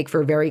is going to make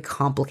for a very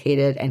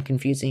complicated and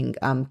confusing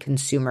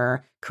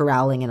consumer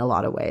corralling in a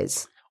lot of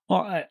ways.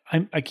 Well,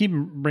 I keep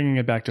bringing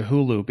it back to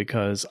Hulu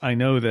because I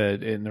know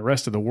that in the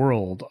rest of the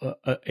world,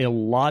 a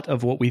lot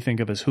of what we think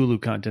of as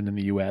Hulu content in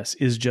the U.S.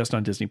 is just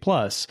on Disney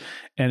Plus,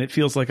 and it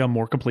feels like a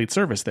more complete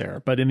service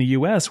there. But in the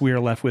U.S., we are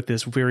left with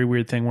this very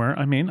weird thing where,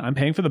 I'm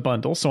paying for the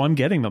bundle, so I'm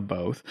getting them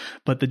both.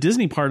 But the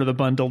Disney part of the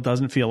bundle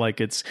doesn't feel like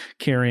it's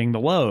carrying the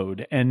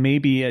load. And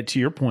maybe, to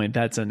your point,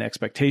 that's an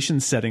expectation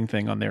setting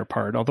thing on their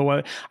part. Although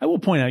I will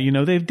point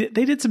out, they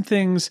did some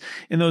things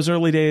in those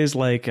early days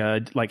like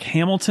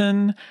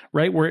Hamilton,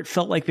 right, where it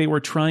felt like they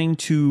were trying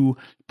to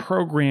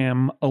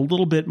program a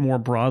little bit more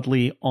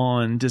broadly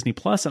on Disney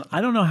Plus, and I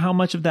don't know how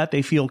much of that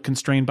they feel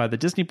constrained by the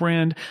Disney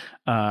brand.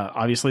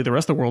 Obviously, the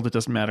rest of the world, it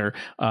doesn't matter.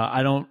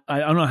 I don't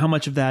know how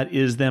much of that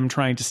is them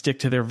trying to stick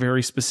to their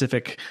very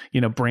specific,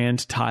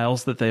 brand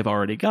tiles that they've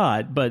already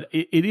got. But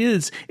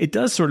it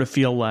does sort of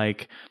feel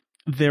like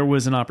there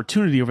was an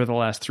opportunity over the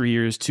last 3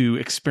 years to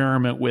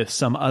experiment with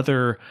some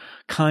other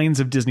kinds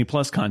of Disney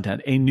Plus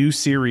content, a new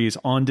series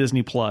on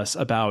Disney Plus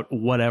about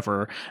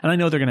whatever. And I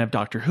know they're going to have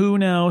Doctor Who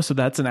now, so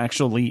that's an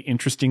actually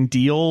interesting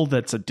deal.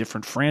 That's a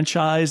different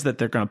franchise that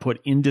they're going to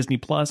put in Disney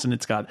Plus, and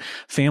it's got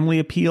family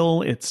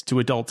appeal. It's to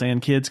adults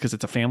and kids because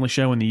it's a family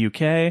show in the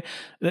UK.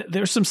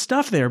 There's some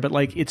stuff there, but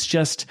like, it's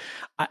just,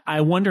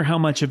 I wonder how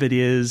much of it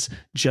is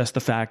just the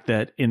fact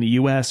that in the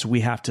US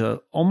we have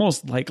to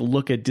almost like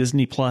look at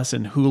Disney Plus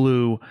and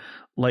Hulu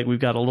like we've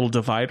got a little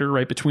divider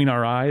right between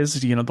our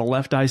eyes. You know, the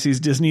left eye sees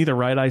Disney, the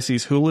right eye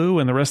sees Hulu,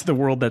 and the rest of the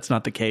world, that's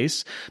not the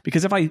case.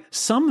 Because if I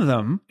sum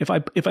them, if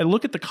I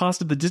look at the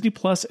cost of the Disney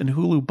Plus and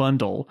Hulu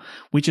bundle,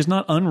 which is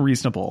not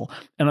unreasonable,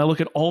 and I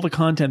look at all the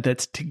content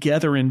that's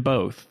together in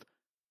both,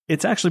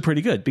 it's actually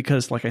pretty good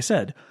because, like I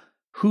said,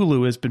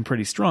 Hulu has been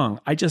pretty strong.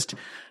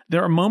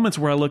 There are moments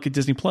where I look at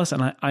Disney Plus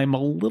and I'm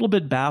a little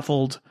bit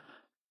baffled.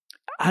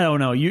 I don't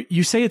know.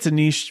 You say it's a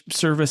niche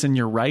service and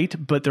you're right,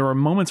 but there are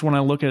moments when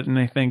I look at it and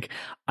I think,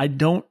 I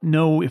don't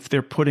know if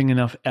they're putting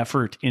enough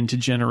effort into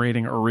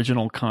generating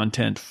original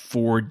content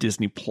for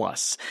Disney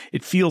Plus.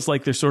 It feels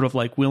like they're sort of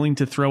like willing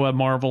to throw a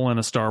Marvel and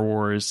a Star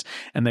Wars,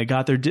 and they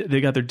got their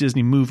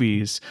Disney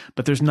movies,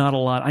 but there's not a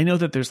lot. I know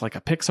that there's like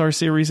a Pixar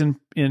series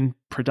in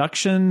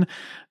production.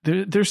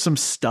 There's some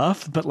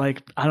stuff, but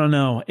like, I don't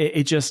know.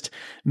 It just,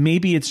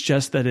 maybe it's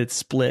just that it's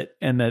split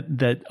and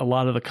that a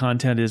lot of the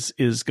content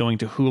is going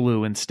to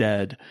Hulu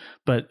instead.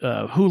 But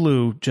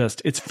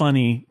Hulu it's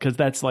funny because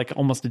that's like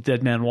almost a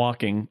dead man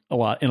walking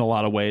in a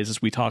lot of ways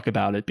as we talk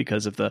about it,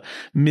 because of the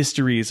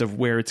mysteries of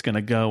where it's going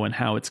to go and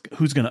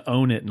who's going to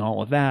own it and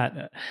all of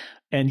that.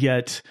 And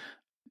yet,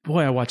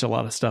 boy, I watch a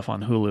lot of stuff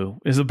on Hulu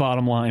is the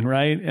bottom line,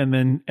 right? And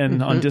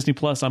then on Disney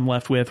Plus, I'm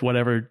left with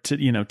whatever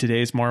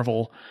today's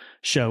Marvel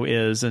show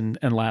is and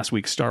last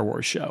week's Star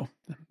Wars show.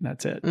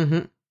 That's it.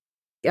 Mm-hmm.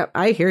 Yep,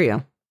 I hear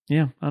you.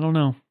 Yeah, I don't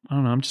know.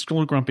 I'm just a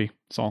little grumpy.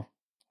 That's all.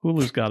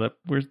 Hulu's got it.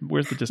 Where's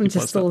the Disney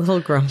Plus? Just a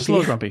little grumpy. Just a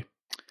little grumpy.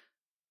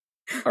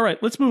 All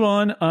right, let's move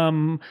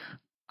on.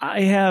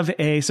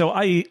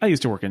 I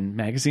used to work in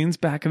magazines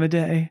back in the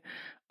day.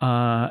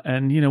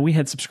 And we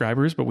had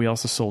subscribers, but we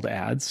also sold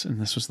ads. And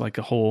this was like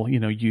a whole,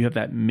 you have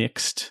that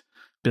mixed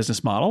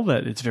business model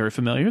that it's very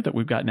familiar that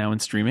we've got now in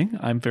streaming.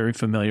 I'm very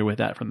familiar with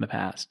that from the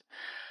past.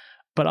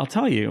 But I'll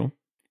tell you,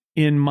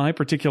 in my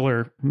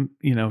particular,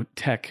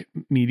 tech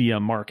media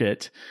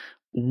market,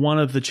 one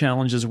of the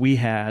challenges we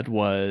had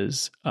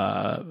was,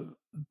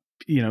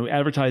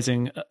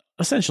 advertising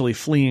essentially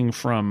fleeing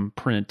from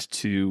print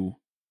to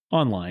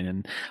online.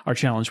 And our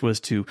challenge was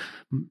to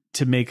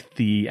make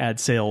the ad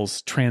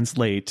sales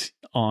translate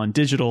on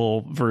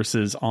digital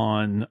versus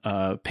on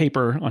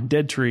paper, on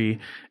Deadtree.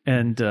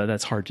 And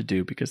that's hard to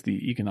do because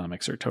the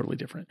economics are totally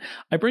different.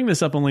 I bring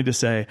this up only to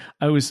say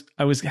I was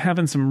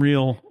having some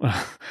real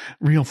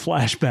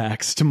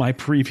flashbacks to my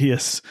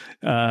previous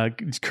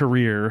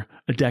career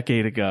a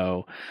decade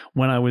ago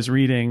when I was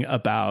reading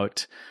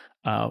about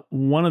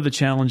one of the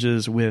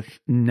challenges with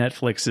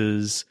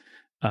Netflix's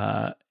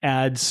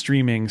ad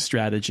streaming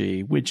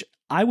strategy, which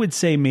I would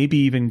say maybe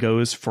even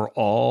goes for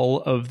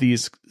all of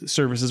these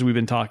services we've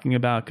been talking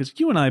about, because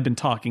you and I have been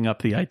talking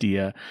up the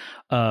idea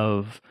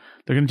of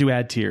they're going to do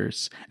ad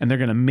tiers and they're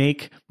going to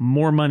make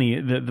more money.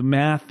 The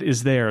math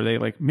is there. They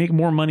like make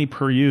more money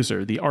per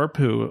user. The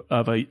ARPU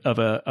of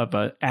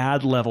a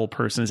ad level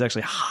person is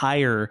actually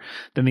higher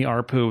than the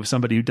ARPU of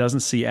somebody who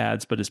doesn't see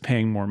ads but is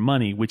paying more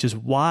money, which is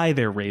why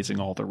they're raising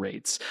all the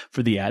rates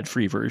for the ad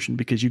free version,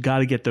 because you got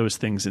to get those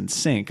things in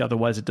sync.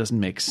 Otherwise it doesn't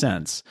make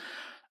sense.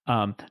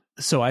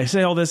 So I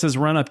say all this as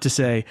run up to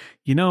say,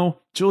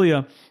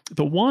 Julia,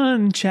 the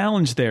one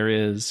challenge there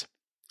is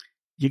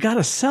you got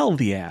to sell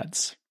the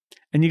ads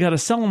and you got to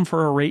sell them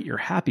for a rate you're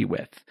happy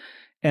with.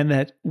 And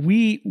that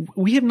we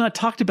have not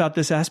talked about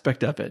this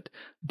aspect of it.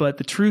 But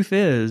the truth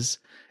is,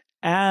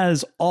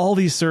 as all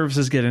these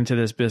services get into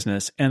this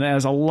business and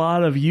as a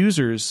lot of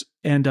users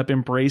end up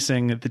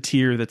embracing the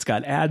tier that's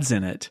got ads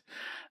in it,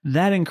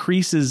 that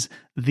increases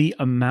the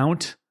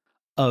amount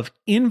of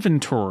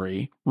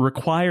inventory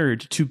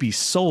required to be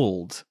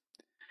sold.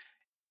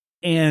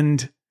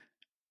 And,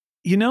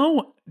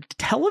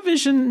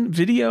 television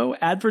video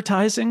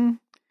advertising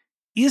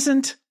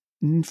isn't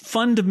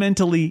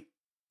fundamentally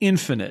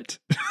infinite,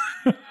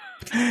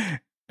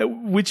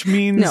 which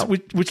means, no.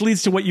 which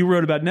leads to what you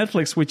wrote about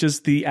Netflix, which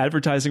is the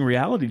advertising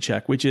reality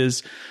check, which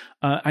is,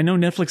 I know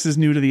Netflix is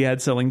new to the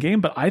ad selling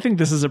game, but I think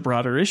this is a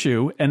broader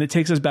issue. And it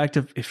takes us back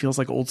to, it feels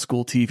like old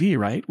school TV,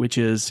 right? Which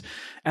is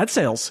ad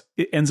sales.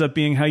 It ends up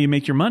being how you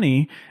make your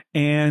money.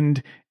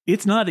 And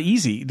it's not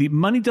easy. The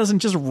money doesn't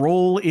just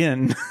roll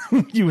in.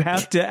 You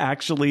have to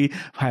actually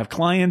have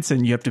clients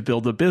and you have to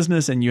build a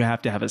business and you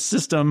have to have a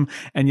system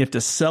and you have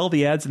to sell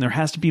the ads, and there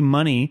has to be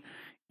money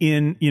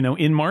in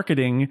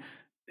marketing.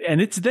 And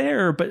it's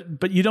there, but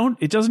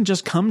it doesn't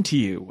just come to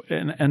you.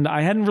 And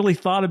I hadn't really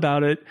thought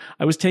about it.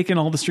 I was taking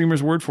all the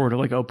streamers' word for it.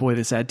 Like, oh boy,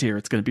 this ad tier,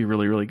 it's going to be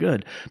really, really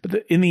good.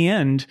 But in the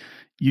end,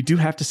 you do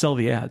have to sell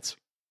the ads.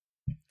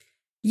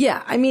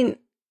 Yeah. I mean,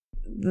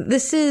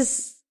 this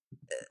is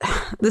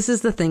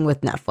the thing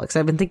with Netflix.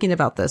 I've been thinking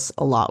about this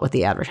a lot with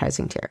the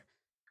advertising tier.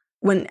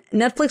 When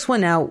Netflix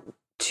went out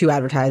to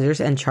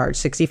advertisers and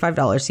charged $65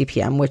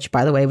 CPM, which,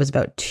 by the way, was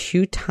about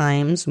 2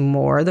 times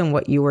more than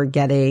what you were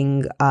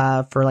getting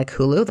for like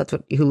Hulu. That's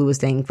what Hulu was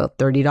saying, about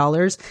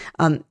 $30.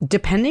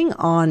 Depending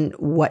on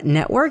what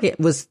network, it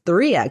was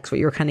 3x what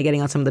you were kind of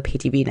getting on some of the pay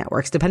TV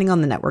networks, depending on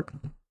the network.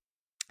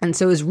 And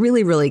so it was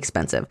really, really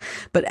expensive.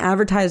 But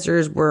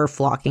advertisers were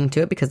flocking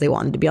to it because they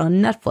wanted to be on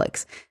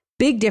Netflix.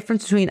 big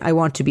difference between I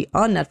want to be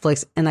on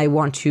Netflix and I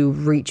want to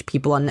reach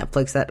people on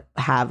Netflix that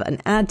have an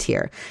ad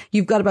tier.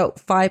 You've got about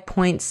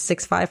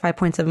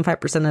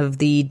 5.75% of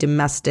the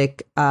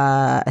domestic,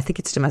 I think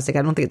it's domestic,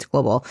 I don't think it's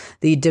global,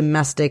 the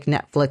domestic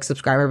Netflix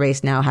subscriber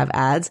base now have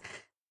ads.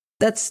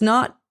 That's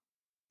not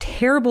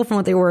terrible from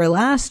what they were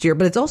last year,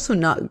 but it's also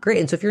not great.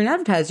 And so if you're an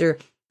advertiser,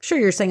 sure,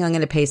 you're saying I'm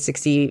going to pay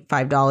 $65,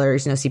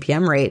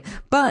 CPM rate,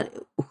 but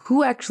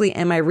who actually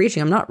am I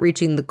reaching? I'm not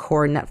reaching the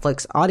core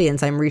Netflix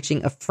audience. I'm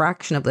reaching a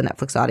fraction of the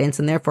Netflix audience.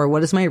 And therefore,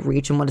 what is my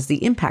reach and what is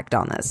the impact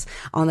on this,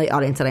 on the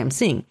audience that I'm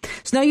seeing?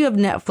 So now you have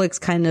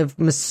Netflix kind of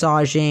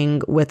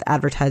massaging with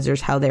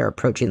advertisers how they're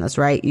approaching this,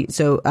 right?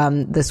 So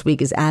this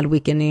week is Ad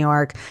Week in New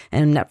York,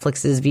 and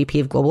Netflix's VP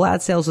of Global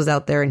Ad Sales was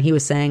out there, and he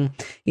was saying,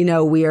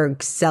 we are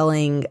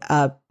selling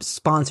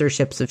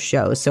sponsorships of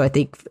shows. So I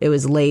think it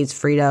was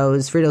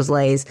Fritos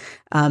Lay's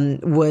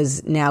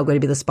was now going to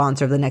be the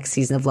sponsor of the next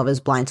season of Love is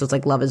Blind. So it's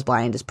like Love is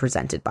Blind is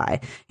presented by,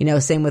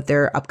 same with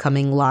their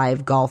upcoming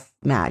live golf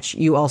match.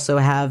 You also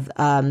have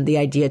the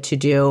idea to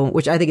do,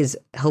 which I think is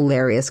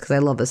hilarious because I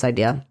love this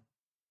idea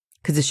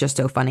because it's just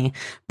so funny.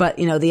 But,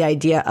 the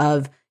idea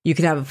of you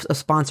can have a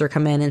sponsor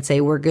come in and say,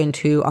 we're going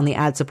to, on the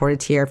ad-supported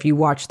tier, if you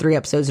watch 3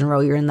 episodes in a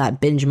row, you're in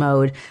that binge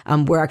mode.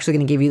 We're actually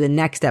going to give you the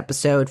next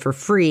episode for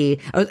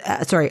free.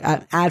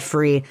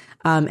 Ad-free.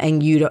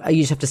 And you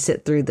just have to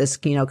sit through this,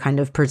 kind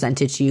of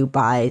presented to you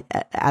by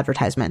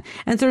advertisement.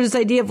 And so there's this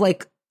idea of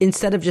like,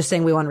 instead of just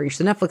saying we want to reach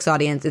the Netflix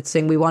audience, it's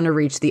saying we want to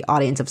reach the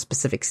audience of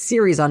specific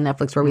series on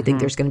Netflix where we think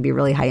there's going to be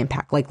really high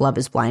impact, like Love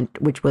is Blind,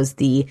 which was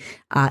the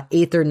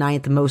 8th or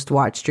 9th most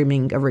watched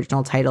streaming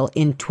original title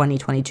in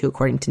 2022,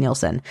 according to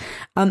Nielsen.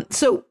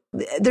 So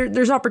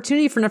there's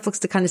opportunity for Netflix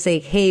to kind of say,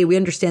 hey, we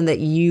understand that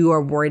you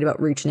are worried about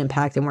reach and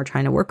impact and we're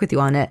trying to work with you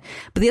on it.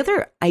 But the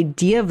other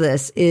idea of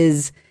this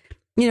is,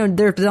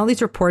 there's been all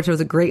these reports. There was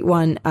a great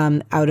one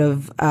out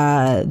of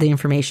the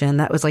information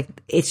that was like,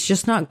 it's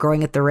just not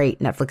growing at the rate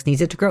Netflix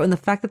needs it to grow. And the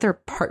fact that they're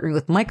partnering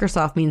with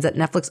Microsoft means that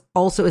Netflix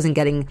also isn't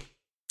getting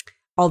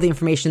all the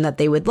information that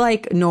they would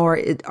like, nor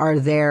are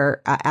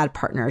their ad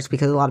partners,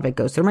 because a lot of it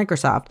goes through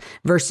Microsoft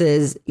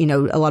versus, a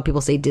lot of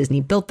people say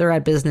Disney built their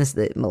ad business.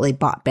 They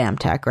bought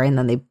BAMTech, right? And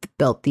then they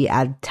built the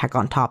ad tech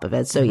on top of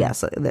it. So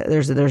yes,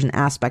 there's an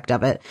aspect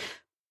of it.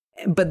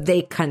 But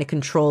they kind of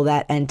control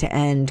that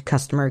end-to-end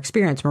customer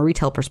experience from a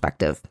retail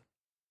perspective.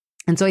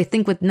 And so I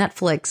think with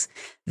Netflix,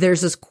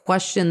 there's this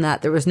question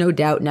that there was no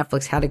doubt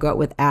Netflix had to go out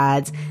with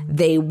ads.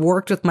 They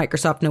worked with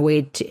Microsoft in a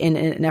way in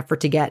an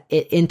effort to get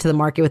it into the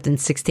market within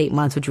 6 to 8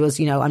 months, which was,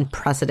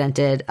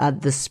 unprecedented,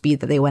 the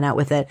speed that they went out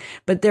with it.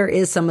 But there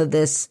is some of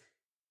this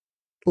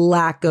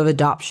lack of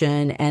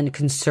adoption and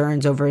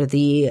concerns over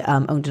the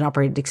owned and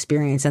operated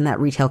experience and that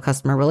retail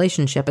customer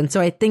relationship. And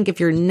so I think if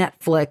you're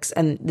Netflix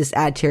and this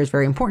ad tier is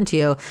very important to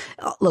you,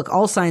 look,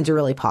 all signs are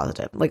really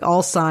positive. Like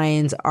all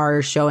signs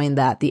are showing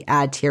that the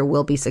ad tier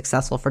will be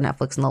successful for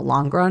Netflix in the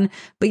long run.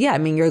 But yeah,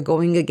 you're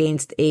going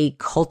against a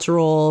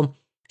cultural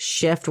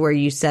shift where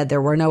you said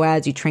there were no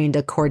ads. You trained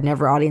a core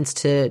never audience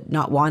to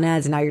not want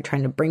ads, and now you're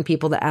trying to bring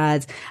people to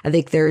ads. I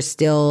think there's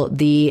still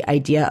the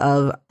idea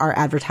of our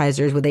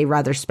advertisers, would they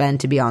rather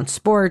spend to be on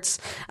sports?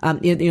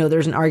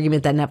 There's an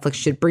argument that Netflix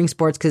should bring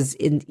sports because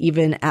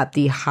even at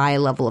the high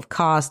level of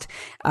cost,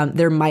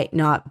 there might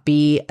not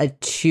be a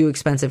too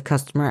expensive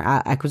customer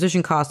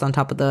acquisition cost on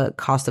top of the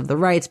cost of the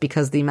rights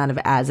because the amount of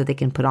ads that they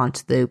can put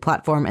onto the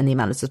platform and the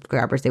amount of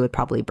subscribers they would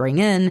probably bring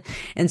in.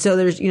 And so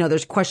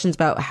there's questions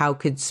about how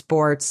could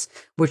sports,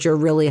 which are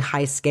really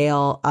high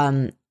scale,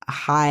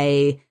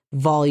 high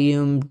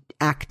volume,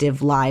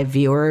 active live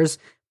viewers,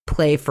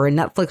 play for a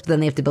Netflix.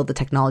 Then they have to build the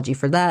technology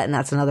for that, and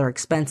that's another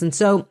expense. And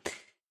so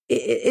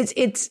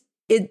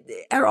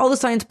all the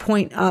signs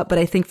point up, but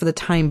I think for the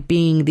time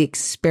being, the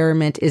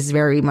experiment is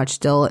very much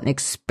still an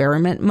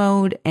experiment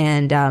mode,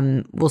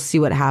 and we'll see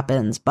what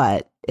happens.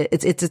 But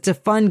it's a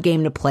fun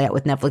game to play out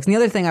with Netflix. And the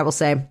other thing I will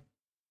say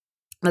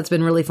that's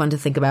been really fun to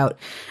think about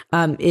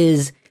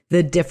is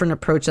the different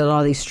approach that a lot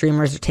of these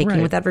streamers are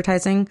taking with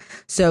advertising.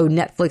 So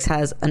Netflix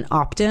has an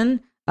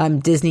opt-in,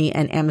 Disney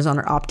and Amazon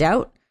are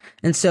opt-out.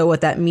 And so what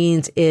that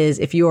means is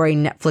if you are a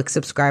Netflix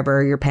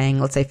subscriber, you're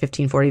paying, let's say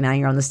 $15.49,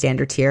 you're on the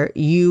standard tier,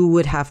 you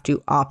would have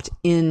to opt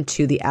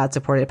into the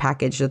ad-supported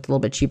package that's a little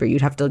bit cheaper.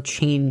 You'd have to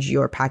change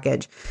your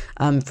package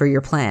for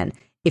your plan.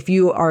 If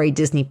you are a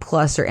Disney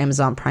Plus or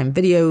Amazon Prime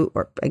Video,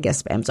 or I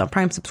guess Amazon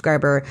Prime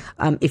subscriber,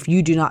 if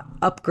you do not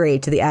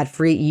upgrade to the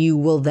ad-free, you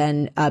will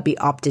then be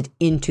opted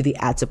into the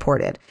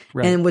ad-supported.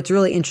 Right. And what's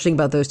really interesting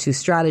about those two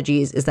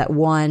strategies is that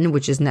one,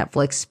 which is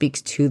Netflix,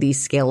 speaks to the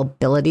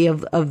scalability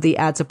of the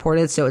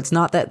ad-supported. So it's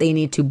not that they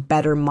need to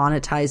better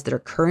monetize their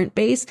current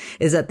base,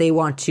 is that they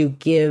want to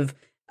give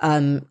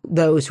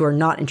those who are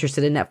not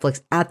interested in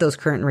Netflix at those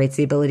current rates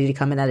the ability to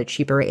come in at a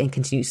cheaper rate and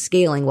continue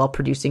scaling while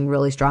producing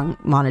really strong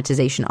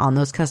monetization on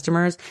those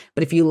customers.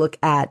 But if you look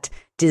at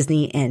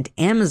Disney and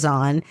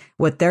Amazon,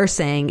 what they're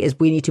saying is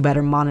we need to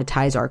better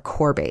monetize our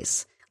core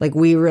base. Like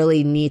we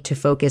really need to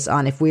focus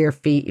on if we are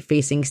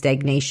facing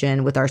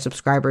stagnation with our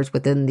subscribers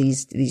within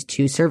these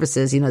two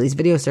services, these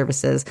video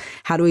services,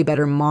 how do we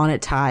better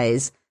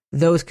monetize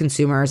those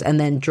consumers and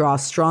then draw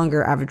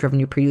stronger average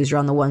revenue per user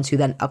on the ones who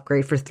then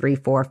upgrade for $3,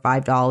 $4,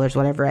 $5,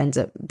 whatever ends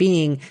up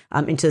being,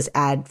 into this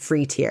ad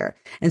free tier.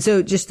 And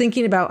so just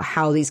thinking about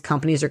how these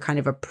companies are kind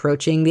of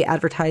approaching the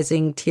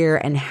advertising tier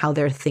and how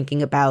they're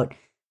thinking about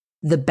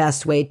the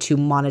best way to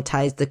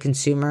monetize the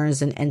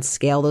consumers and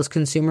scale those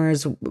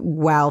consumers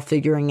while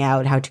figuring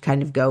out how to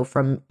kind of go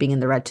from being in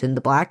the red to in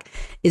the black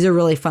is a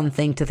really fun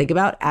thing to think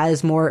about.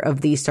 As more of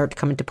these start to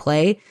come into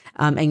play,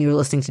 and you're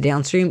listening to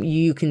Downstream,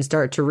 you can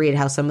start to read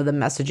how some of the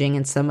messaging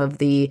and some of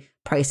the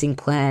pricing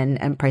plan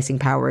and pricing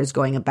power is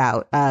going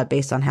about,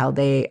 based on how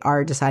they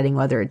are deciding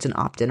whether it's an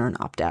opt-in or an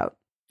opt-out.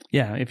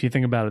 Yeah, if you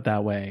think about it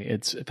that way,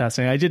 it's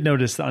fascinating. I did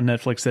notice on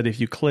Netflix that if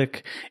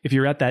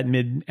you're at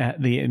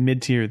the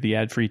mid tier, the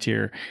ad free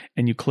tier,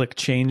 and you click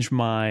change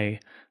my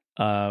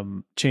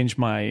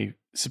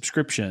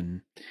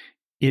subscription,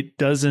 it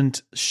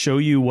doesn't show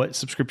you what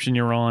subscription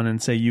you're on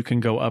and say you can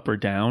go up or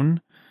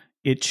down.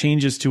 It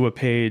changes to a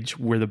page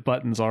where the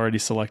button's already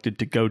selected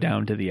to go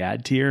down to the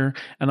ad tier.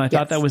 And I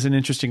thought that was an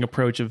interesting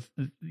approach of,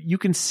 you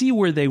can see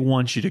where they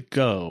want you to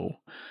go.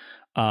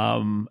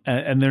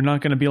 And they're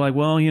not going to be like,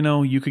 well,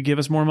 you could give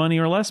us more money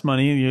or less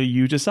money.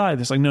 You decide.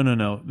 It's like,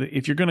 no.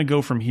 If you're going to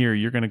go from here,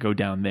 you're going to go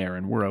down there,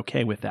 and we're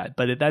okay with that.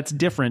 But that's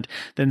different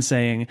than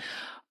saying,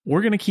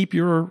 we're going to keep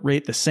your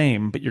rate the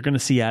same, but you're going to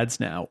see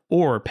ads now,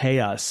 or pay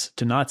us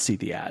to not see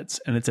the ads.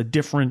 And it's a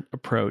different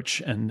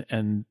approach.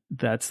 And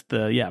that's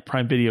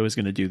Prime Video is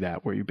going to do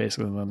that, where you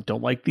basically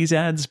don't like these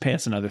ads, pay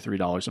us another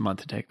 $3 a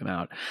month to take them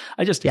out.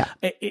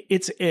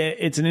 It's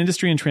an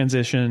industry in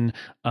transition.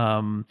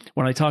 When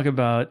I talk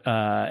about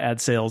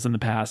ad sales in the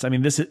past, I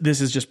mean, this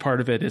is just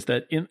part of it, is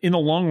that in the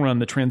long run,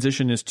 the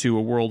transition is to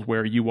a world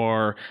where you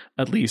are,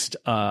 at least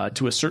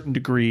to a certain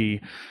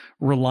degree,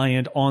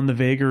 reliant on the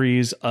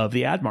vagaries of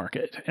the ad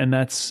market. And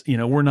that's,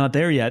 we're not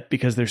there yet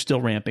because they're still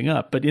ramping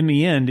up. But in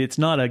the end, it's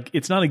not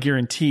a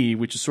guarantee,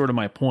 which is sort of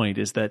my point,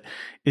 is that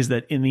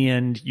in the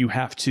end, you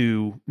have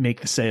to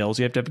make the sales.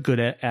 You have to have a good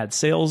ad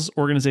sales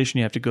organization.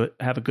 You have to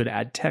have a good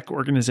ad tech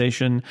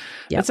organization.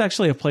 Yep. That's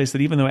actually a place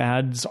that, even though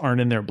ads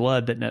aren't in their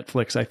blood, that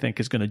Netflix, I think,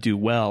 is going to do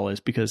well,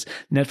 is because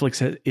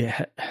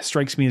Netflix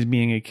strikes me as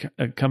being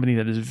a company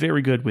that is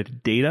very good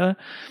with data.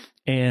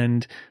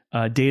 And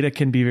data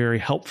can be very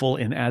helpful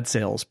in ad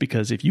sales,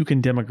 because if you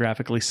can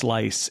demographically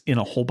slice in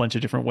a whole bunch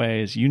of different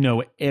ways,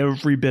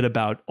 every bit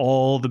about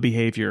all the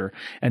behavior.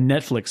 And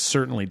Netflix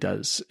certainly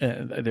does.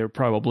 They're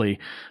probably,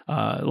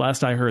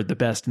 last I heard, the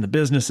best in the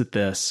business at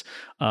this.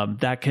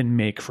 That can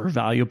make for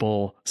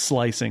valuable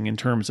slicing in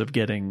terms of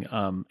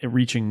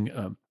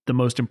reaching the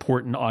most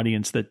important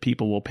audience that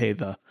people will pay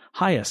the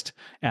highest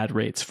ad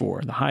rates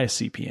for, the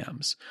highest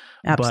CPMs.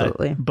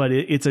 Absolutely. But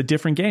it's a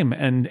different game,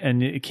 and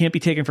it can't be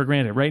taken for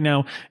granted. Right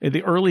now, in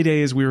the early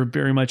days, we were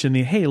very much in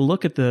the, hey,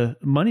 look at the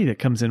money that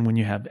comes in when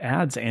you have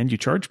ads and you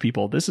charge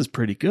people. This is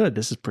pretty good.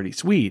 This is pretty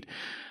sweet.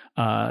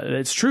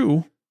 It's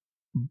true,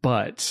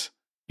 but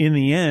in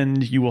the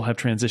end, you will have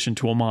transitioned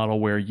to a model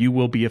where you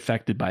will be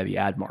affected by the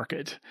ad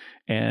market,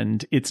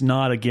 and it's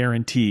not a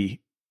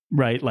guarantee.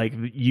 Right. Like,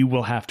 you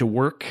will have to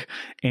work,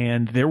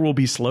 and there will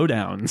be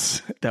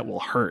slowdowns that will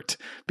hurt,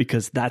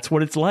 because that's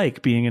what it's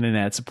like being in an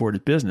ad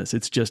supported business.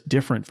 It's just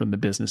different from the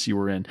business you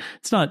were in.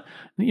 It's not,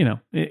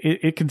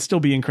 it can still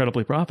be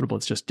incredibly profitable.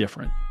 It's just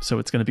different. So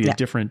it's going to be a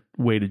different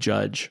way to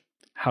judge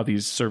how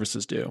these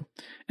services do.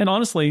 And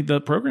honestly,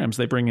 the programs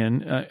they bring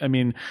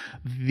in,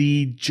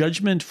 the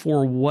judgment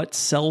for what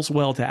sells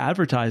well to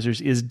advertisers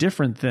is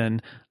different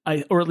than,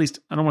 or at least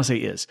I don't want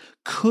to say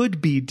could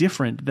be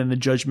different than the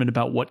judgment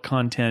about what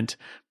content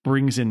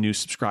brings in new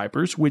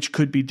subscribers, which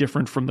could be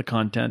different from the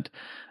content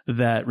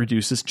that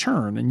reduces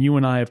churn. And you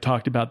and I have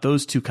talked about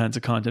those two kinds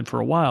of content for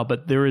a while,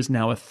 but there is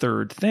now a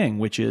third thing,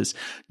 which is,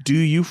 do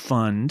you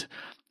fund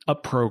a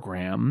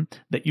program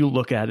that you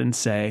look at and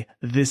say,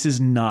 this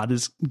is not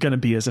going to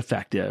be as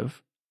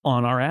effective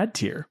on our ad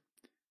tier?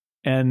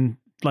 And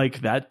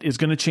that is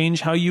going to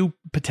change how you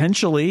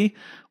potentially,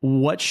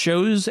 what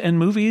shows and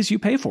movies you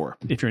pay for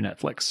if you're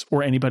Netflix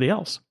or anybody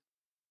else.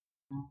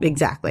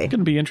 Exactly. It's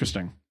going to be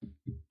interesting,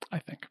 I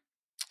think.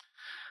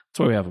 That's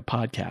why we have a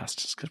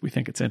podcast, because we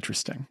think it's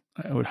interesting,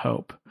 I would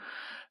hope.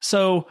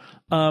 So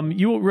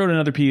you wrote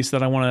another piece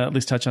that I want to at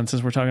least touch on,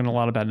 since we're talking a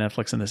lot about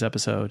Netflix in this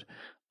episode.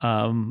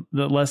 The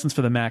lessons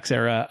for the Max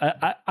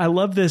era. I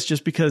love this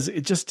just because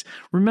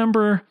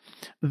remember,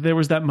 there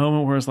was that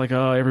moment where it's like,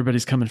 oh,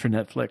 everybody's coming for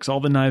Netflix. All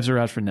the knives are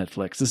out for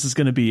Netflix. This is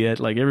going to be it.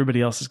 Like, everybody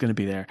else is going to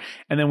be there.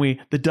 And then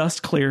the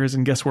dust clears,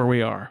 and guess where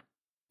we are?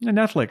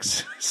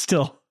 Netflix,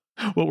 still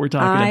what we're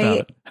talking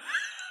about.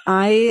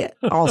 I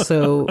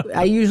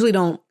usually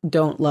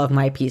don't love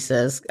my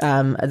pieces.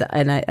 And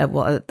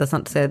that's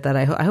not to say that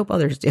I hope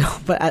others do,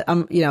 but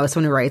I'm, as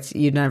someone who writes,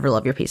 you never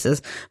love your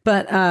pieces.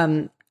 But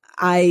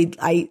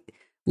I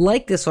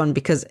like this one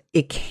because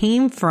it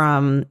came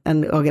from,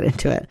 and I'll get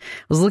into it.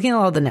 I was looking at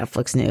all the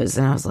Netflix news,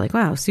 and I was like,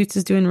 wow, Suits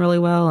is doing really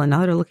well, and now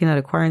they're looking at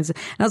acquiring. And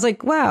I was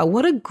like, wow,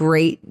 what a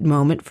great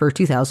moment for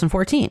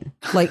 2014.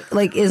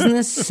 Like, isn't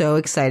this so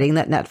exciting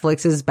that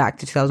Netflix is back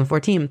to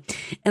 2014?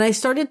 And I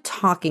started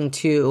talking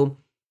to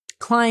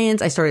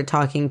clients. I started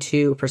talking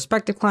to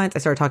prospective clients. I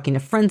started talking to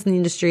friends in the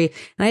industry.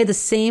 And I had the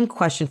same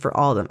question for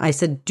all of them. I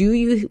said, do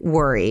you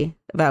worry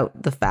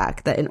about the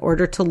fact that in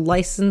order to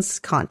license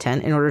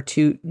content, in order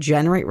to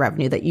generate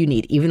revenue that you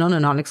need, even on a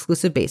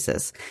non-exclusive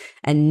basis,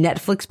 and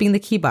Netflix being the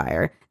key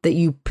buyer, that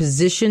you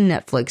position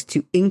Netflix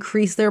to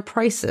increase their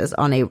prices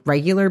on a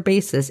regular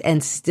basis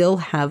and still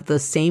have the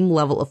same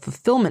level of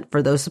fulfillment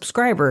for those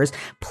subscribers,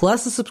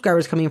 plus the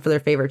subscribers coming in for their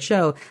favorite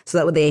show, so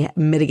that way they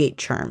mitigate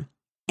churn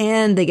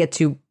and they get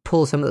to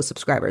pull some of those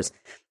subscribers?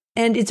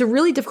 And it's a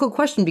really difficult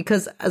question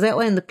because, as I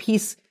outlined in the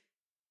piece,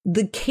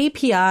 the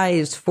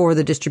KPIs for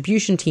the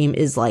distribution team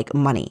is like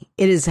money.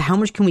 It is how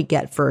much can we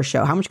get for a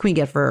show? How much can we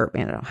get for,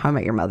 you know, How I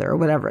Met Your Mother or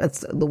whatever?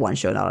 That's the one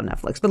show not on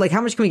Netflix, but like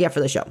how much can we get for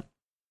the show?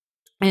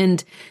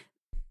 And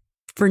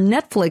for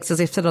Netflix, as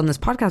I've said on this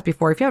podcast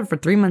before, if you have it for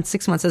 3 months,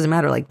 6 months, doesn't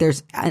matter. Like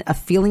there's a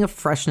feeling of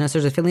freshness.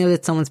 There's a feeling of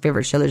it's someone's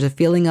favorite show. There's a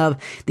feeling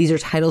of these are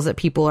titles that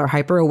people are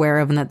hyper aware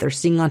of and that they're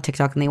seeing on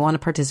TikTok and they want to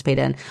participate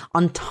in,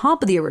 on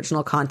top of the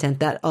original content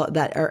that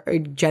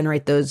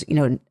generate those, you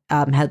know,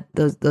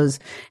 those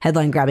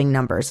headline grabbing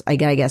numbers. I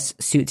guess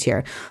suits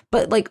here,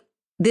 but like,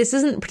 this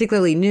isn't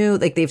particularly new.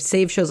 Like they've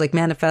saved shows like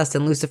Manifest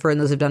and Lucifer, and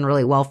those have done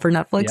really well for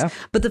Netflix. Yeah.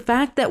 But the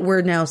fact that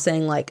we're now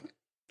saying like,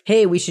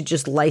 hey, we should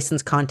just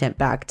license content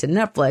back to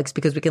Netflix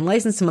because we can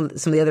license some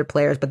of the other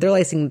players, but they're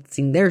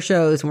licensing their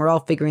shows and we're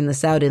all figuring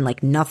this out and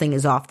like nothing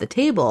is off the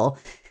table.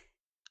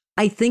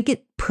 I think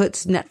it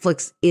puts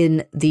Netflix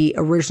in the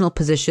original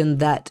position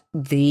that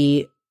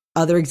the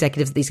other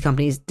executives of these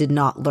companies did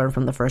not learn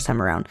from the first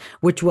time around,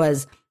 which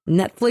was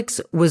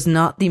Netflix was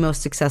not the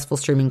most successful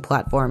streaming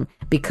platform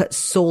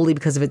solely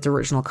because of its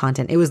original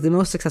content. It was the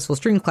most successful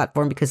streaming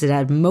platform because it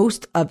had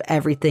most of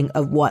everything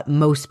of what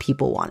most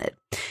people wanted.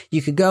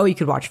 You could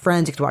watch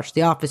Friends, you could watch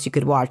The Office, you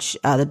could watch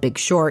The Big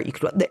Short.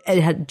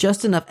 It had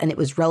just enough, and it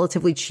was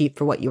relatively cheap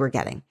for what you were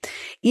getting.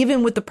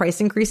 Even with the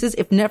price increases,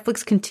 if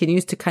Netflix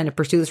continues to kind of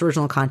pursue this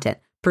original content,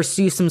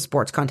 pursue some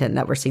sports content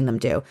that we're seeing them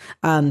do,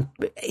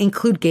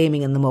 include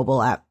gaming in the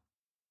mobile app,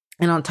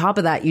 and on top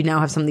of that, you now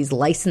have some of these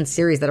licensed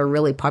series that are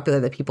really popular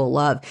that people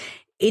love.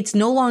 It's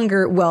no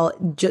longer, well,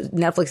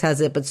 Netflix has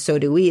it, but so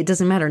do we. It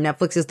doesn't matter.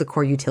 Netflix is the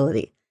core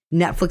utility.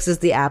 Netflix is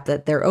the app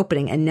that they're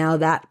opening. And now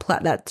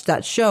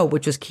that show,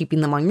 which was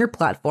keeping them on your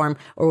platform,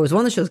 or was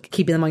one of the shows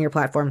keeping them on your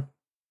platform,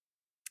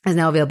 is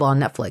now available on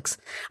Netflix.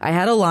 I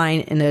had a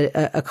line in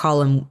a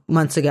column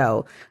months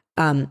ago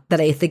that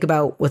I think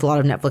about with a lot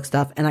of Netflix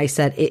stuff. And I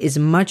said, it is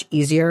much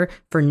easier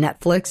for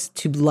Netflix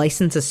to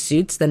license a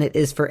Suits than it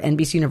is for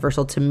NBC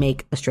Universal to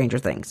make a Stranger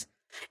Things.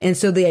 And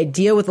so the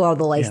idea with a lot of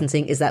the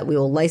licensing is that we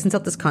will license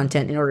out this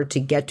content in order to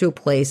get to a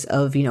place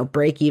of, you know,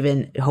 break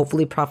even,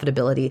 hopefully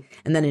profitability,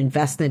 and then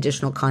invest in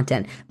additional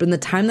content. But in the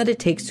time that it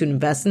takes to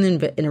invest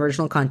in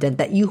original content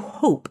that you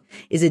hope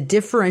is a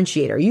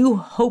differentiator, you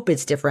hope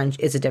it's a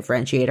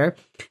differentiator,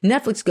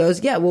 Netflix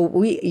goes, yeah,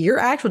 well, your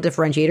actual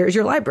differentiator is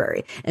your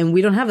library, and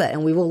we don't have that,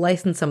 and we will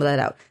license some of that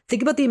out.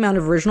 Think about the amount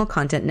of original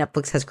content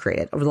Netflix has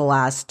created over the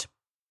last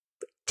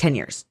 10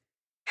 years.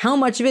 How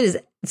much of it is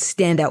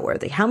standout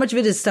worthy? How much of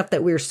it is stuff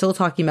that we're still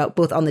talking about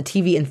both on the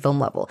TV and film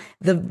level?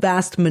 The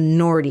vast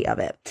minority of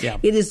it. Yeah.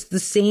 It is the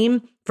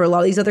same for a lot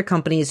of these other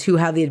companies who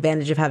have the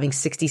advantage of having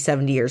 60,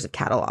 70 years of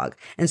catalog.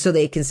 And so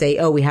they can say,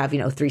 oh, we have,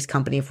 Three's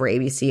Company for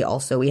ABC.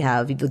 Also, we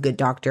have The Good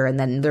Doctor. And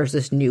then there's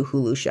this new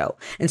Hulu show.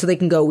 And so they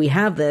can go, we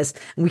have this,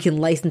 and we can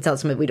license out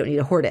some of it. We don't need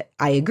to hoard it.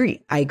 I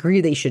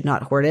agree they should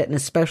not hoard it, and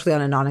especially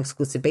on a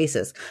non-exclusive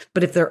basis.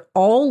 But if they're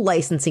all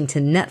licensing to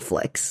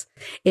Netflix,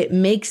 it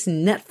makes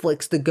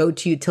Netflix the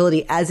go-to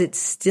utility, as it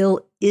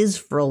still is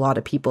for a lot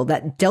of people.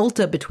 That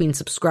delta between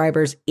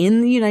subscribers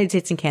in the United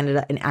States and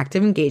Canada and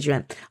active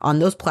engagement on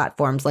those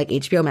platforms like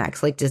HBO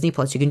Max, like Disney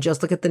Plus, you can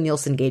just look at the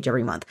Nielsen gauge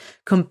every month,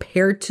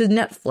 compared to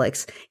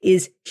Netflix,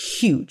 is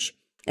huge.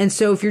 And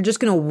so if you're just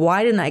going to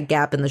widen that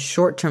gap in the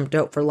short term to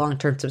hope for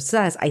long-term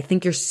success, I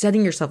think you're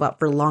setting yourself up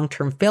for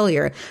long-term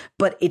failure.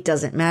 But it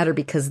doesn't matter,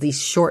 because these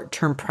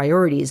short-term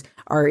priorities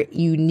are,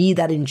 you need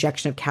that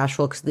injection of cash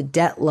flow, because the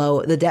debt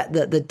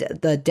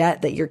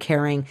that you're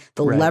carrying,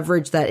 the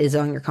leverage that is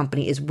on your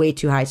company is way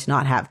too high to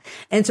not have.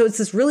 And so it's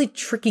this really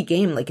tricky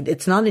game. Like,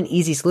 it's not an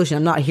easy solution.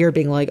 I'm not here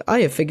being like,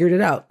 I have figured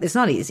it out. It's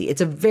not easy.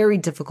 It's a very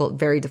difficult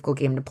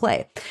game to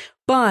play.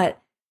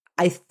 But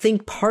I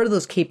think part of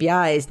those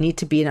KPIs need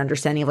to be an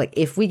understanding of, like,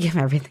 if we give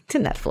everything to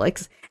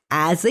Netflix,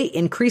 as they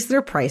increase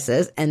their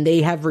prices and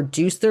they have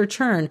reduced their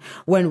churn,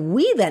 when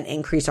we then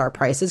increase our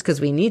prices because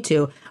we need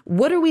to,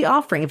 what are we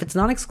offering? If it's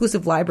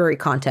non-exclusive library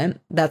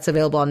content that's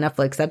available on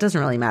Netflix, that doesn't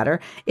really matter.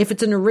 If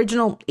it's an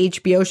original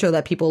HBO show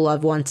that people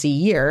love once a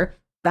year,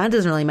 that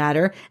doesn't really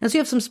matter. And so you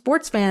have some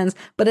sports fans,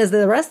 but as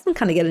the rest of them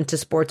kind of get into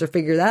sports or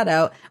figure that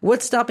out,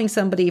 what's stopping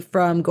somebody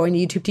from going to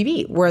YouTube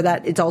TV, where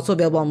that it's also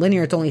available on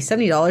linear, it's only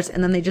 $70,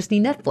 and then they just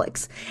need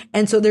Netflix.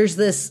 And so there's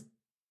this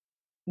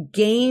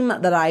game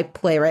that I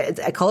play, right?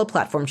 I call it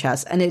platform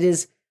chess, and it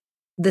is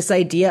this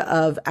idea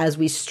of, as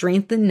we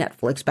strengthen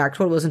Netflix back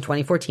to what it was in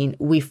 2014,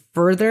 we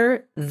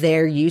further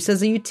their use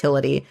as a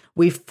utility,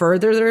 we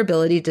further their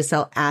ability to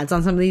sell ads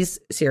on some of these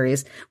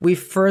series, we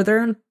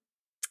further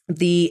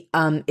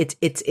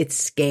its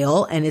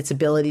scale and its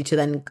ability to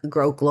then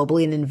grow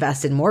globally and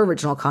invest in more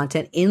original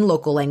content in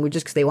local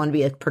languages because they want to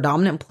be a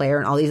predominant player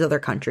in all these other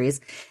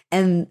countries.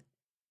 And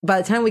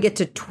by the time we get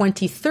to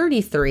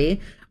 2033,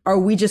 are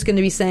we just going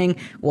to be saying,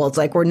 well, it's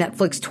like we're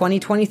Netflix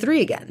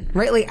 2023 again,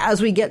 right? Like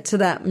as we get to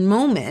that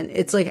moment,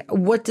 it's like,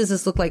 what does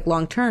this look like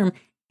long term?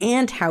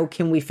 And how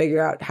can we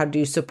figure out how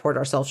to support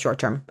ourselves short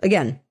term?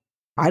 Again,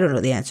 I don't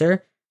know the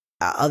answer.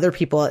 Other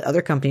people at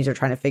other companies are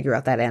trying to figure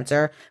out that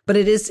answer, but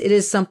it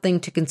is something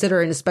to consider.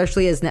 And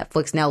especially as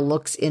Netflix now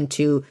looks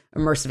into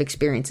immersive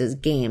experiences,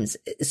 games,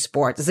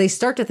 sports, as they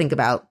start to think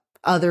about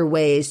other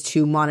ways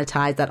to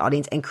monetize that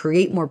audience and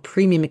create more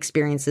premium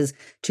experiences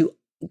to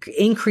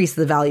increase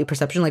the value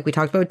perception, like we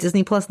talked about with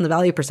Disney Plus and the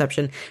value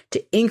perception,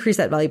 to increase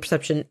that value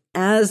perception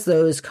as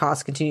those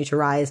costs continue to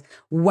rise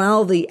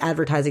while the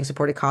advertising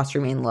supported costs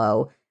remain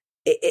low.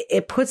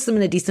 It puts them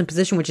in a decent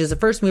position, which is a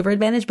first mover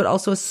advantage, but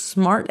also a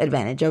smart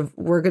advantage of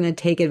we're going to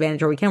take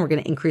advantage where we can. We're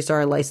going to increase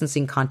our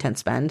licensing content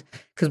spend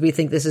because we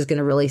think this is going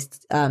to really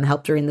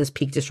help during this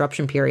peak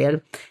disruption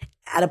period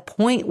at a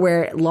point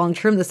where long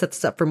term, this sets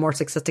us up for more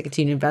success to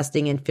continue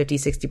investing in 50,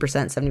 60%,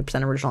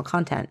 70% original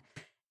content.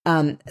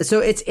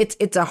 So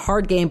it's a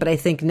hard game, but I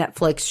think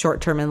Netflix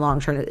short term and long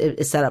term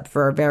is set up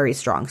for a very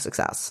strong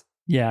success.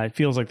 Yeah, it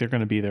feels like they're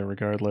going to be there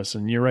regardless.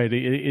 And you're right.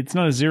 It's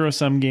not a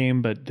zero-sum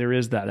game, but there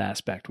is that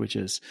aspect, which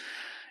is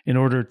in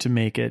order to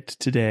make it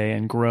today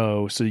and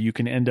grow so you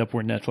can end up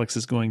where Netflix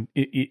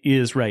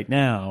is right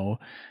now,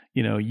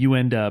 you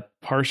end up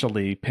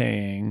partially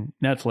paying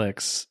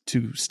Netflix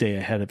to stay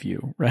ahead of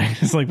you, right?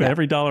 It's like,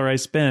 every dollar I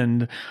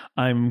spend,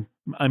 I'm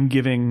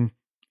giving,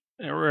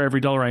 or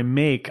every dollar I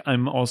make,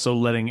 I'm also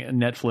letting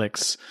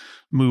Netflix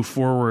move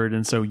forward.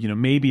 And so,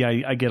 maybe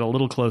I get a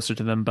little closer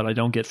to them, but I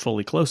don't get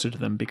fully closer to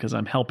them because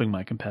I'm helping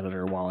my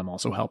competitor while I'm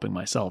also helping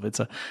myself. It's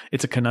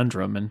a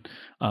conundrum. And,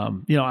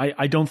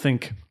 I don't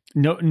think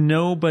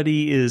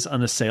nobody is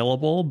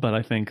unassailable, but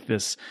I think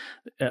this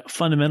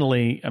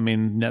fundamentally,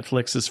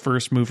 Netflix's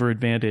first mover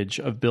advantage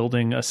of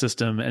building a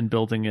system and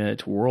building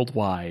it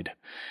worldwide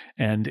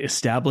and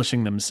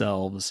establishing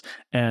themselves.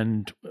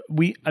 And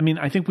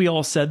I think we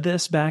all said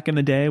this back in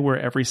the day where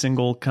every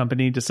single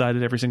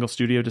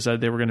studio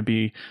decided they were going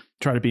to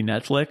try to be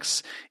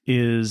Netflix.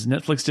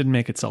 Netflix didn't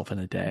make itself in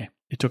a day.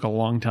 It took a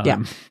long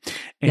time.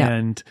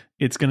 And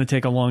it's going to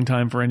take a long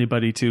time for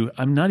anybody to,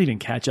 I'm not even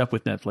catch up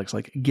with Netflix,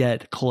 like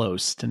get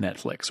close to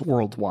Netflix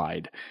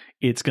worldwide.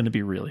 It's going to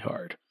be really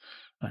hard.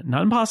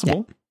 Not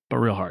impossible, but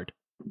real hard.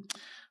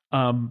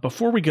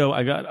 Before we go,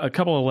 I got a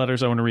couple of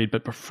letters I want to read,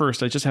 but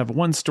first I just have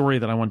one story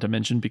that I want to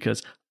mention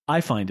because I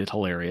find it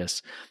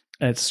hilarious.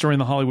 It's a story in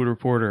the Hollywood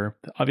Reporter,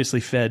 obviously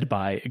fed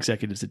by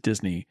executives at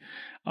Disney.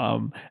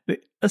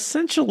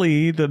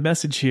 Essentially, the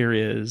message here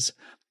is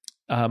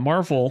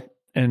Marvel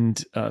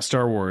and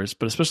Star Wars,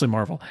 but especially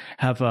Marvel,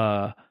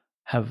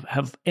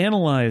 have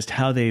analyzed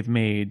how they've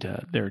made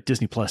their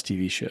Disney Plus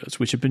TV shows,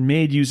 which have been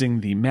made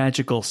using the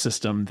magical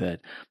system that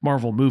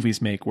Marvel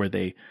movies make, where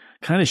they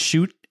kind of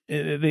shoot.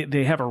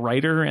 They have a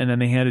writer and then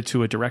they hand it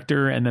to a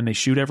director and then they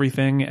shoot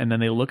everything and then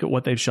they look at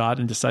what they've shot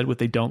and decide what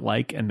they don't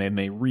like and then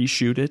they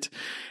reshoot it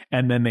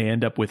and then they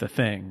end up with a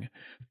thing.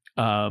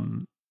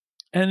 And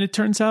it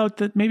turns out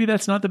that maybe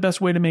that's not the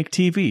best way to make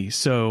TV.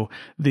 So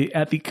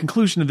at the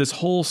conclusion of this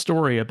whole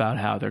story about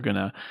how they're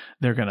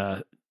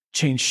gonna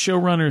change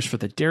showrunners for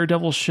the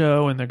Daredevil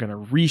show and they're gonna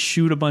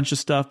reshoot a bunch of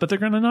stuff, but they're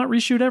gonna not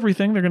reshoot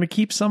everything. They're gonna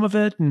keep some of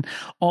it and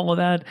all of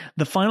that.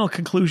 The final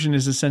conclusion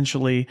is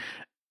essentially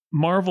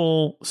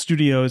Marvel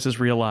Studios has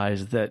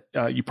realized that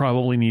you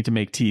probably need to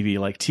make TV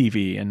like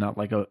TV and not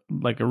like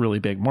a really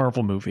big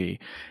Marvel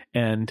movie.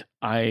 And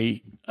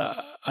I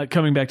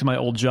coming back to my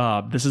old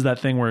job, this is that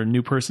thing where a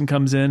new person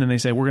comes in and they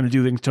say, we're going to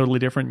do things totally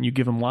different. And you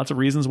give them lots of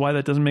reasons why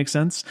that doesn't make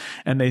sense.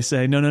 And they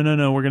say, no,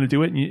 we're going to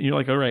do it. And you're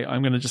like, all right,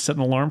 I'm going to just set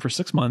an alarm for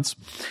 6 months.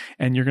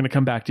 And you're going to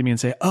come back to me and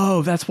say,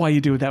 oh, that's why you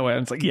do it that way.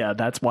 And it's like, yeah,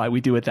 that's why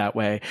we do it that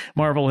way.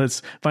 Marvel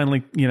has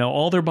finally,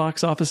 all their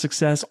box office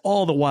success,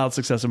 all the wild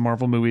success of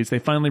Marvel movies, they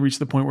finally reached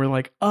the point where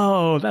like,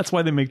 oh, that's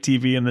why they make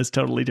TV in this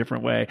totally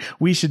different way.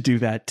 We should do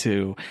that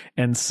too.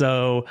 And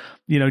so,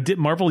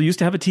 Marvel used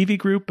to have a TV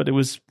group, but it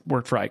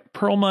worked for like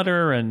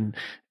Perlmutter and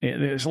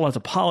there's lots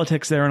of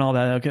politics there and all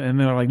that. And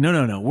they're like,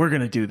 no, we're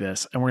going to do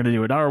this and we're going to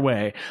do it our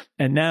way.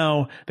 And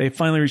now they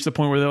finally reached the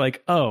point where they're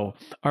like, oh,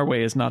 our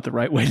way is not the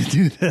right way to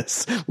do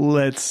this.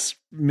 Let's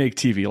make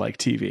TV like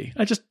TV.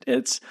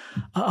 It's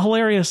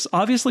hilarious,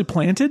 obviously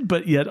planted,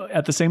 but yet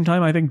at the same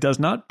time, I think does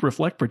not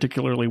reflect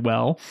particularly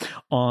well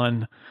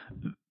on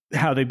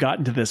how they've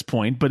gotten to this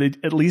point. But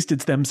at least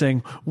it's them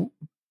saying,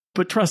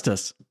 but trust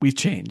us, we've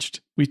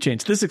changed.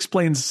 This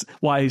explains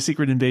why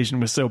Secret Invasion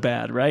was so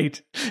bad,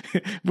 right?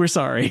 We're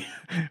sorry.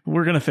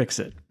 We're going to fix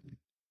it.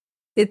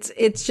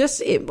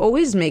 It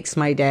always makes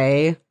my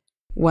day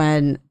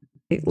when,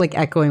 like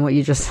echoing what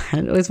you just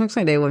said, it always makes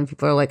my day when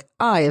people are like,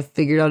 I have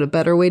figured out a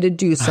better way to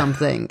do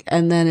something.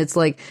 And then it's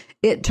like,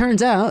 it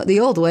turns out the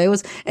old way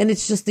was, and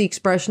it's just the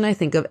expression I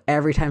think of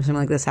every time something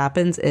like this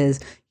happens is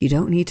you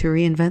don't need to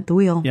reinvent the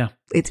wheel. Yeah.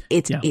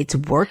 It's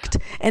worked.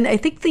 And I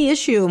think the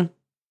issue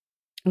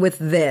with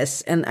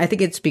this, and I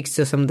think it speaks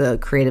to some of the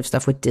creative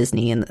stuff with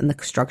Disney and the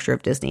structure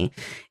of Disney,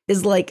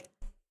 is like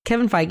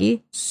Kevin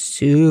Feige,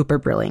 super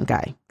brilliant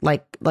guy,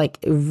 like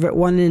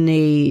one in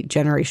a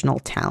generational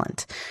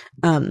talent.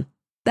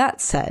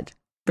 That said,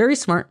 very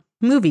smart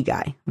movie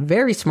guy,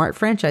 very smart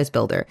franchise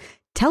builder.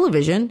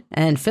 Television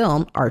and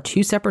film are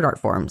two separate art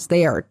forms.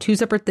 They are two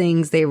separate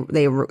things. They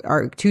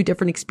are two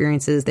different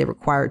experiences. They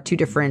require two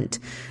different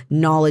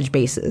knowledge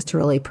bases to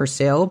really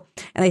pursue.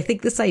 And I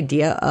think this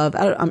idea of,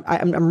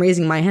 I'm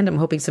raising my hand. I'm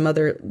hoping some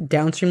other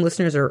downstream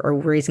listeners are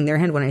raising their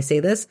hand when I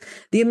say this.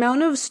 The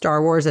amount of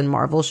Star Wars and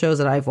Marvel shows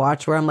that I've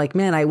watched where I'm like,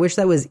 man, I wish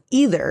that was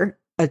either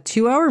a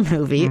 2-hour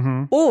movie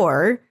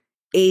or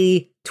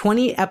a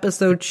 20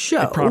 episode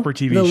show. A proper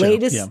TV show.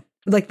 Latest,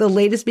 like the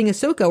latest being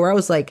Ahsoka, where I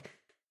was like,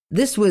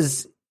 this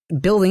was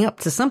building up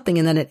to something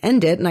and then it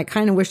ended. And I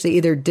kind of wish they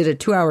either did a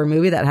 2-hour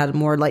movie that had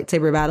more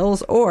lightsaber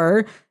battles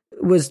or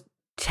was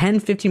 10,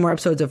 15 more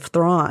episodes of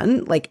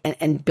Thrawn, like,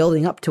 and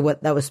building up to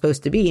what that was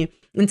supposed to be.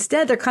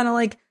 Instead, they're kind of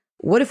like,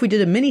 what if we did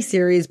a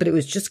miniseries, but it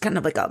was just kind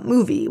of like a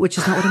movie, which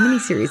is not what a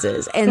miniseries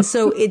is. And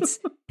so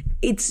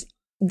it's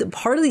the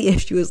part of the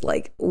issue is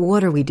like,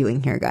 what are we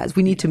doing here, guys?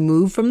 We need to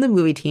move from the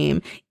movie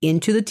team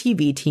into the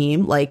TV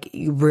team. Like,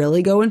 you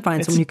really go and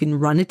find someone who can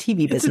run a TV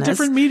business. It's a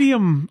different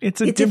medium. It's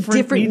a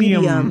different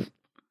medium.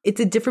 It's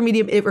a different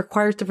medium. It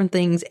requires different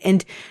things.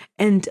 And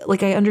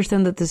like, I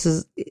understand that this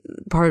is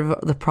part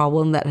of the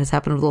problem that has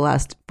happened over the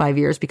last 5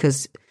 years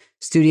because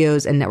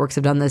studios and networks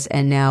have done this.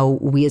 And now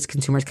we as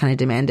consumers kind of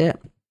demand it.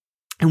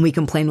 And we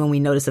complain when we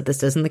notice that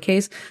this isn't the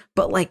case.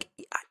 But like,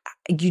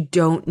 you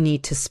don't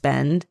need to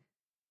spend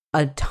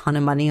a ton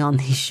of money on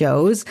these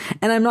shows.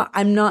 And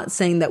I'm not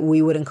saying that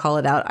we wouldn't call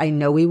it out. I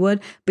know we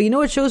would. But you know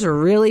what shows are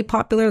really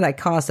popular that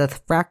cost a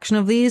fraction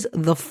of these?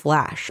 The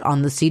Flash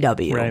on the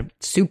CW. Right.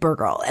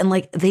 Supergirl. And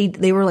like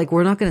they were like,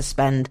 we're not going to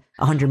spend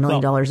 $100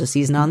 million a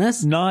season on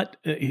this. Not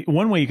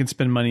one way you can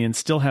spend money and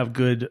still have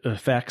good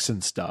effects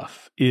and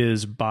stuff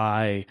is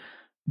by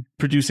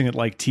producing it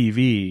like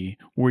TV,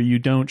 where you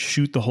don't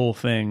shoot the whole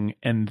thing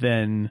and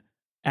then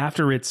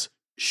after it's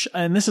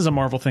and this is a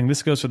Marvel thing.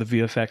 This goes for the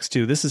VFX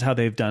too. This is how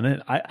they've done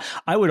it.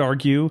 I would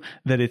argue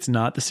that it's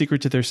not the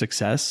secret to their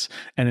success,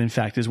 and in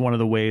fact is one of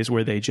the ways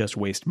where they just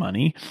waste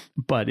money.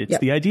 But it's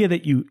the idea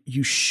that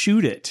you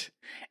shoot it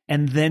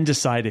and then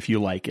decide if you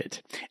like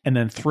it, and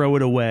then throw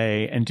it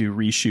away and do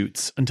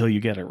reshoots until you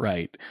get it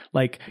right.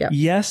 Like,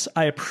 yes,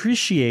 I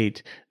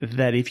appreciate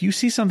that if you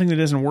see something that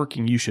isn't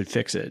working, you should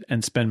fix it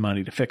and spend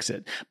money to fix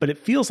it. But it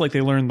feels like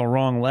they learned the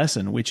wrong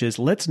lesson, which is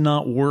let's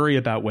not worry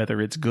about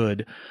whether it's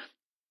good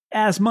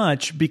as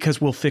much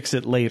because we'll fix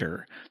it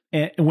later.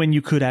 And when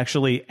you could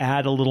actually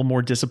add a little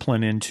more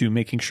discipline into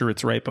making sure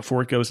it's right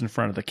before it goes in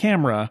front of the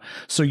camera,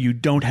 so you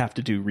don't have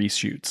to do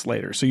reshoots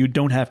later. So you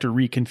don't have to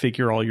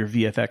reconfigure all your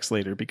VFX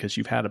later because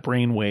you've had a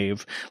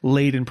brainwave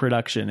late in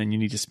production and you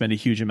need to spend a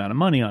huge amount of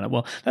money on it.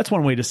 Well, that's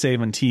one way to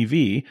save on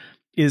TV,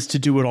 is to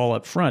do it all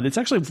up front. It's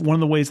actually one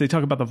of the ways they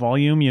talk about the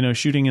volume,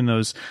 shooting in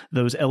those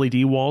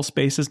LED wall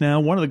spaces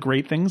now. One of the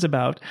great things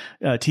about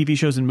TV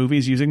shows and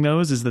movies using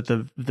those is that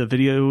the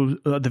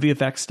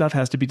VFX stuff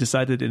has to be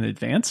decided in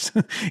advance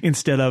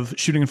instead of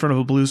shooting in front of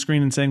a blue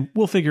screen and saying,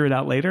 we'll figure it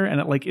out later.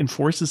 And it like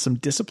enforces some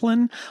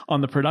discipline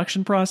on the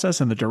production process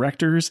and the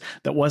directors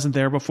that wasn't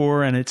there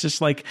before. And it's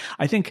just like,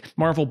 I think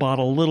Marvel bought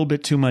a little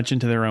bit too much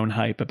into their own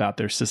hype about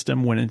their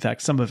system when in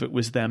fact some of it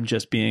was them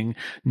just being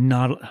I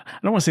don't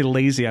want to say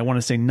lazy. I want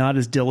to say not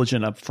as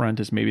diligent up front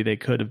as maybe they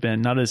could have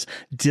been, not as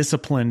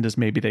disciplined as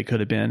maybe they could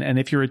have been. And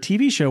if you're a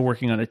TV show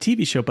working on a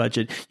TV show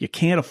budget, you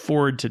can't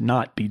afford to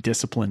not be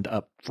disciplined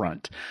up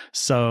front.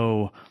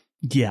 So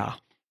yeah.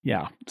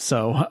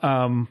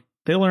 So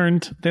they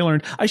learned.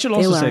 I should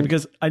also say,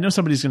 because I know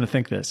somebody's going to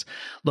think this,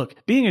 look,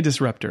 being a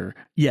disruptor,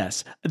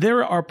 yes,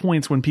 there are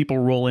points when people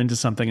roll into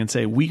something and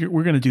say, we're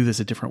going to do this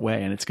a different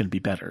way and it's going to be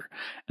better.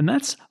 And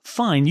that's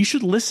fine. You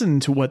should listen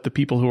to what the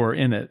people who are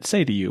in it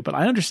say to you. But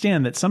I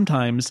understand that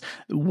sometimes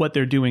what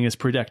they're doing is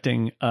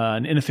protecting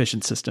an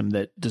inefficient system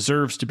that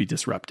deserves to be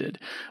disrupted.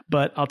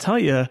 But I'll tell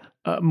you,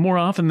 more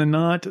often than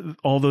not,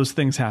 all those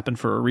things happen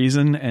for a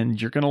reason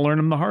and you're going to learn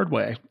them the hard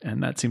way.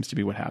 And that seems to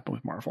be what happened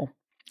with Marvel.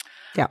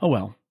 Yeah. Oh,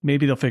 well,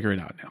 maybe they'll figure it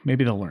out now.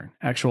 Maybe they'll learn.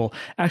 Actual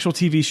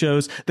TV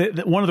shows.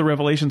 One of the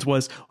revelations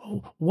was,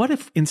 what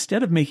if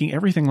instead of making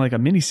everything like a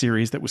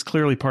miniseries that was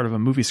clearly part of a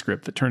movie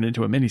script that turned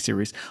into a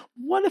miniseries,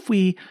 what if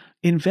we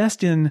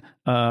invest in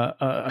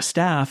a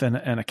staff and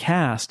a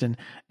cast and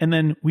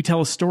then we tell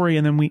a story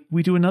and then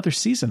we do another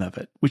season of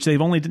it, which they've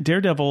only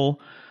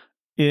Daredevil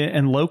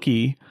and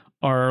Loki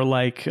are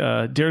like,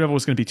 Daredevil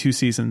was going to be 2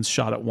 seasons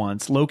shot at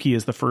once. Loki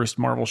is the first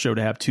Marvel show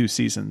to have 2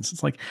 seasons.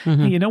 It's like,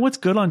 hey, you know what's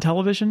good on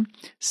television?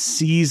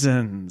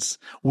 Seasons,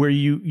 where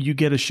you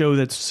get a show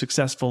that's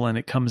successful and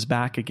it comes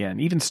back again.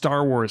 Even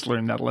Star Wars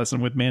learned that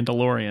lesson with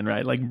Mandalorian,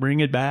 right? Like,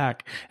 bring it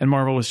back. And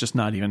Marvel was just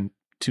not even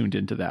tuned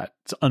into that.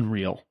 It's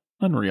unreal.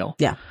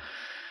 Yeah.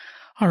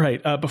 All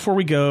right. Before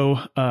we go,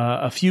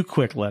 a few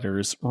quick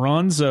letters.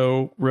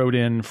 Ronzo wrote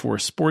in for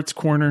Sports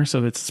Corner.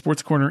 So it's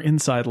Sports Corner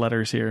inside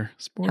letters here.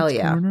 Sports Hell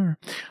yeah. Corner.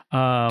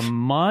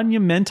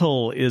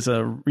 Monumental is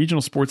a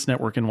regional sports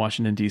network in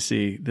Washington,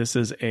 D.C. This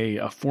is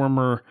a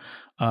former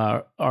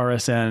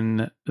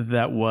RSN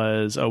that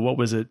was, what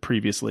was it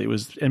previously? It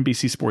was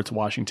NBC Sports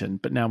Washington,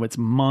 but now it's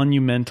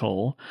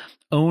Monumental,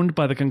 owned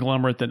by the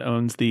conglomerate that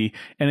owns the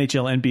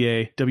NHL,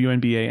 NBA,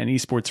 WNBA, and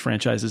esports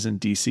franchises in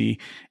D.C.,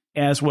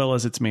 as well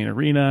as its main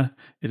arena.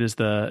 It is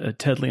the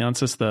Ted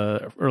Leonsis,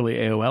 the early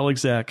AOL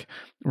exec.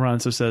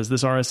 Ronzo says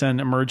this RSN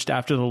emerged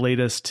after the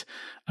latest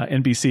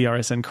NBC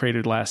RSN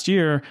created last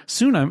year.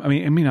 Soon, I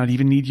mean, I may not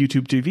even need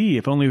YouTube TV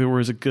if only there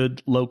was a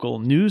good local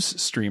news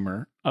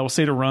streamer. I will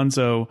say to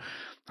Ronzo,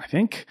 I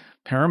think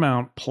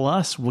Paramount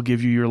Plus will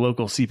give you your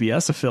local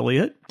CBS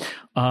affiliate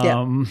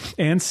and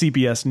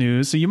CBS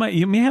News. So you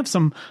may have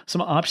some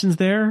options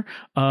there.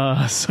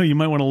 So you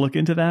might want to look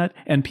into that.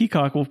 And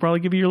Peacock will probably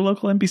give you your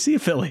local NBC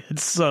affiliate.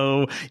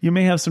 So you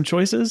may have some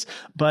choices.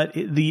 But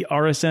the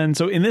RSN,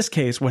 so in this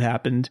case, what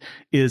happened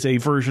is a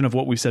version of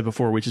what we said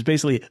before, which is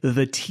basically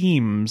the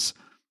teams.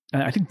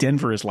 I think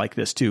Denver is like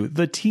this too.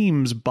 The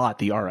teams bought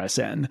the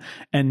RSN,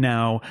 and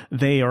now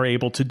they are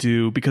able to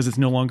do, because it's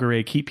no longer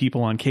a keep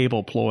people on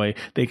cable ploy,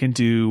 they can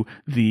do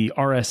the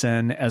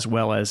RSN as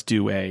well as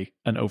do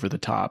an over the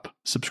top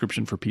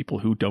subscription for people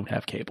who don't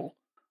have cable.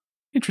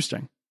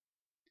 Interesting.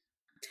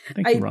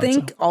 I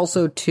think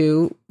also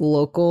too,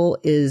 local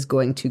is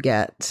going to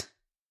get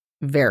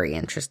very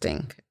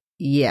interesting.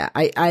 Yeah,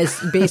 I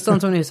based on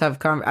someone who's I'm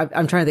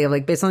trying to think of,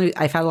 like, based on,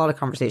 I've had a lot of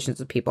conversations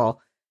with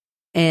people.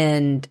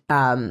 And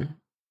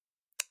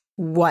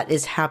what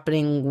is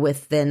happening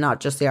within not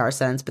just the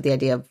RSNs, but the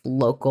idea of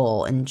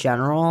local in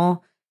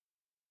general,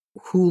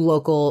 who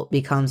local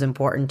becomes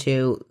important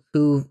to,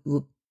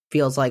 who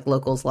feels like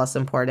local is less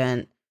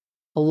important.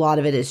 A lot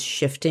of it is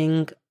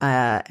shifting.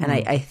 And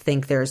I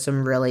think there's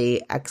some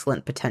really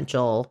excellent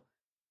potential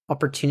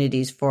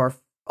opportunities for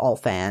all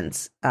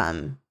fans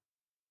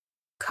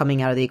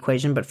coming out of the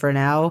equation. But for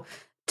now,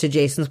 to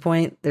Jason's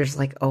point, there's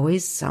like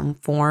always some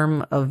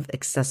form of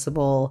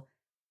accessible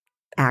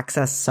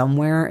access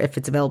somewhere if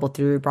it's available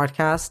through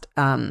broadcast,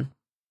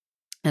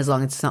 as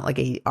long as it's not like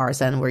a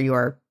RSN where you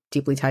are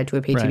deeply tied to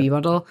a pay TV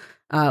bundle.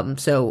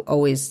 So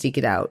always seek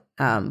it out.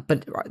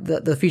 But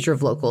the future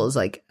of local is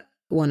like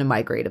one of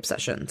my great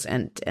obsessions,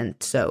 and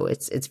so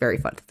it's very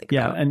fun to think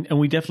about. And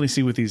we definitely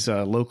see with these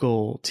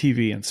local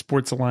TV and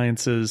sports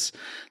alliances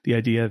the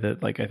idea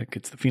that, like, I think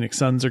it's the Phoenix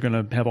Suns are going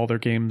to have all their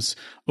games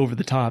over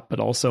the top,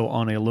 but also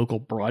on a local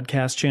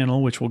broadcast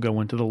channel, which will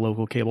go into the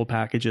local cable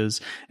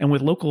packages. And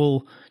with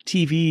local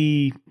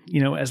TV,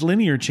 you know, as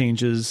linear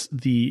changes,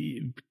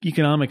 the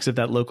economics of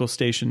that local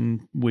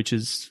station, which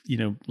is, you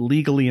know,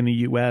 legally in the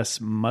US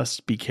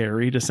must be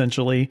carried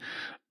essentially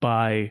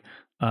by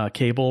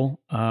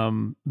cable.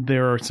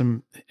 There are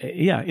some,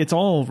 it's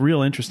all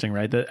real interesting,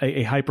 right?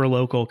 A hyper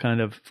local kind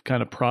of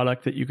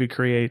product that you could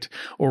create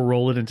or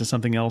roll it into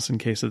something else in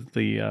case of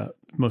the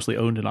mostly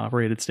owned and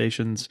operated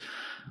stations.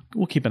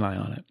 We'll keep an eye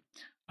on it.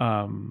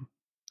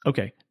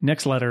 Okay,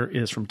 next letter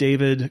is from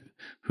David,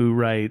 who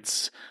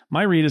writes,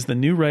 my read is the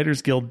new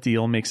Writers Guild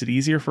deal makes it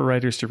easier for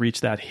writers to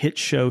reach that hit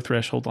show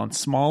threshold on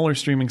smaller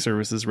streaming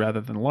services rather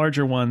than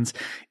larger ones.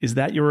 Is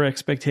that your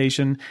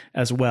expectation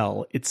as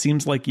well? It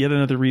seems like yet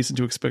another reason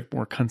to expect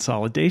more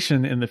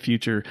consolidation in the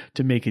future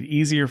to make it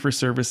easier for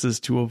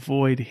services to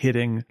avoid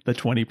hitting the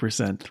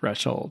 20%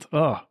 threshold.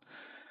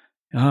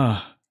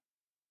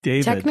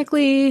 David.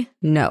 Technically,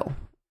 no.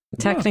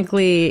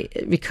 Technically,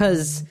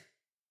 because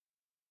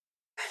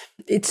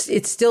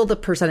it's still the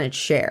percentage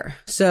share.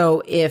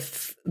 So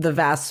if the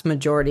vast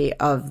majority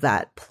of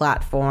that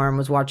platform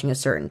was watching a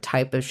certain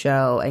type of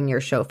show and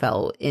your show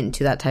fell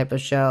into that type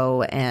of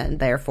show and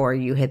therefore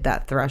you hit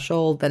that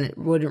threshold, then it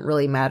wouldn't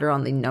really matter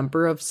on the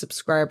number of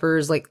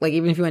subscribers. Like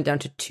even if you went down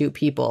to 2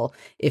 people,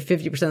 if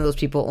 50% of those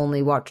people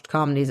only watched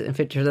comedies and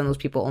 50% of those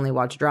people only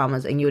watched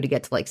dramas, and you were to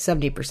get to like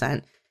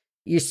 70%,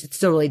 it's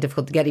still really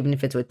difficult to get, even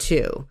if it's with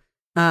 2.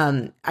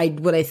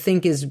 What I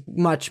think is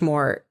much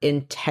more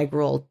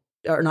integral,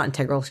 or not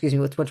integral, excuse me,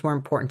 what's much more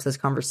important to this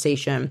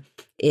conversation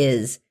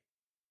is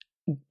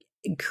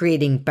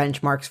creating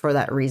benchmarks for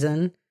that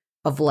reason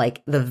of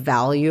like the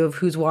value of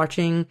who's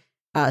watching.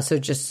 So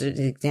just an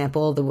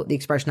example, the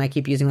expression I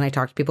keep using when I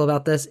talk to people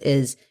about this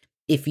is,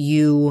 if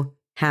you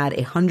had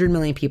 100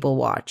 million people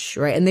watch,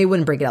 right? And they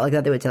wouldn't break it out like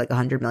that. They would say like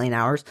 100 million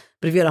hours.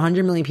 But if you had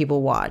 100 million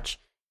people watch,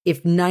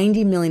 if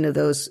 90 million of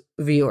those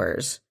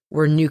viewers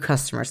were new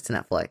customers to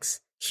Netflix,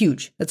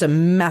 huge. That's a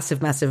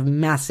massive, massive,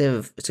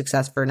 massive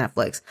success for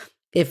Netflix.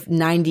 If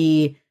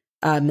 90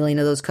 million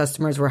of those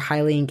customers were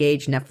highly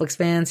engaged Netflix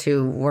fans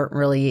who weren't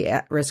really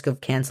at risk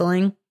of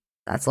canceling,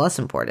 that's less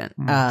important.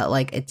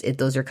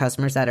 Those are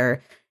customers that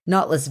are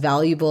not less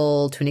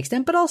valuable to an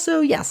extent, but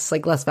also, yes,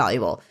 like less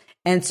valuable.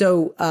 And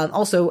so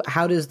also,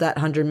 how does that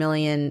 100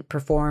 million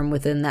perform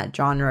within that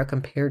genre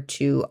compared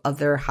to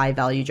other high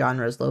value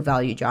genres, low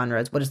value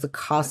genres? What is the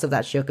cost of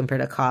that show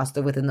compared to cost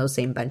within those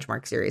same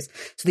benchmark series?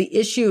 So the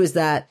issue is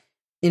that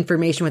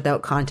information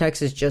without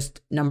context is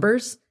just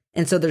numbers.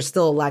 And so there's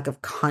still a lack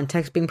of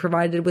context being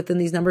provided within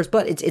these numbers,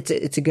 but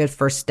it's a good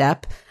first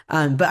step.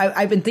 But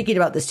I've been thinking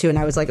about this too, and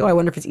I was like, oh, I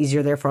wonder if it's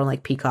easier therefore on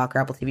like Peacock or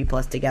Apple TV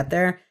Plus to get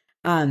there.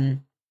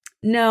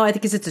 No, I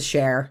think it's a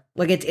share.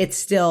 Like it's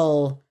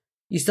still,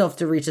 you still have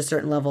to reach a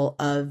certain level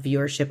of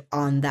viewership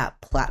on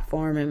that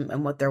platform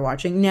and what they're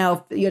watching.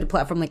 Now, if you had a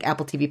platform like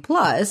Apple TV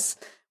Plus,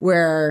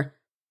 where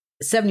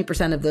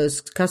 70% of those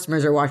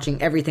customers are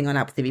watching everything on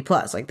Apple TV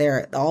Plus. Like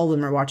all of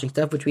them are watching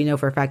stuff, which we know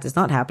for a fact is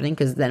not happening,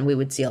 because then we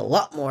would see a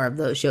lot more of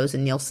those shows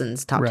in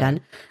Nielsen's top 10.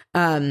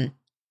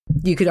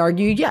 You could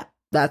argue, yeah,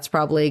 that's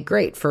probably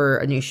great for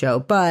a new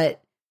show,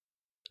 but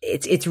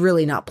it's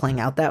really not playing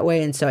out that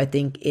way. And so I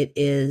think it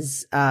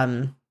is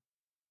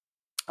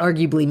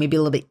arguably maybe a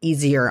little bit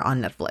easier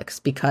on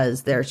Netflix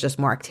because there's just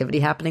more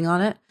activity happening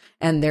on it.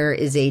 And there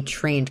is a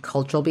trained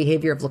cultural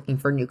behavior of looking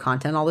for new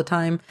content all the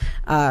time.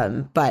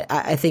 But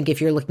I think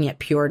if you're looking at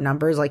pure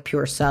numbers, like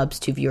pure subs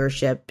to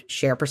viewership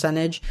share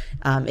percentage,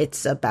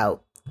 it's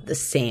about the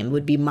same,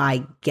 would be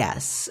my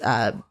guess,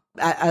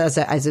 as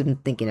I'm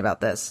thinking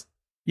about this.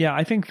 Yeah,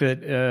 I think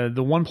that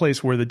the one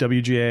place where the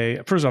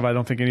WGA, first off, I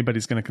don't think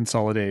anybody's going to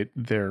consolidate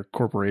their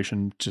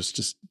corporation,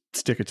 just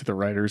stick it to the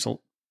writers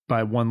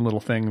by one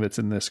little thing that's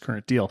in this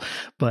current deal.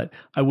 But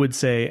I would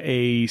say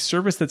a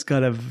service that's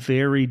got a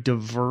very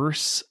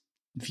diverse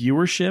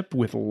viewership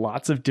with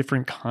lots of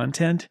different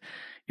content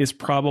is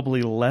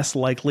probably less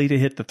likely to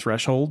hit the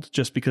threshold,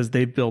 just because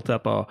they've built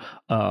up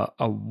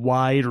a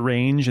wide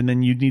range, and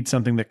then you need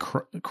something that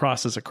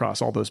crosses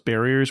across all those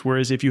barriers.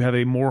 Whereas if you have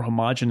a more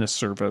homogenous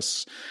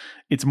service,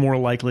 it's more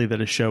likely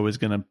that a show is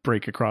going to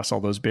break across all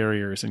those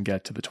barriers and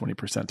get to the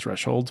 20%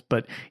 threshold.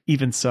 But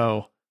even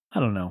so, I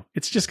don't know.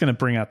 It's just going to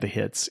bring out the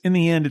hits. In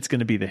the end, it's going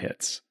to be the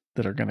hits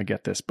that are going to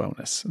get this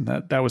bonus. And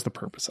that was the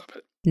purpose of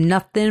it.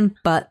 Nothing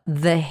but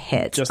the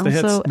hits. Just the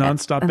hits,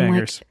 nonstop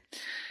bangers.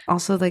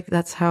 Also,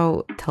 that's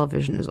how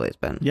television has always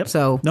been. Yep.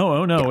 So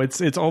no. Yeah.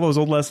 It's all those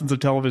old lessons of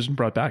television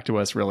brought back to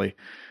us, really,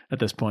 at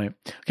this point.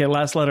 Okay,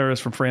 last letter is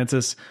from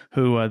Francis,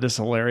 who, this is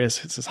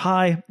hilarious. It says,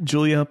 "Hi,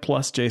 Julia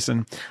plus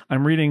Jason.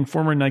 I'm reading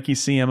former Nike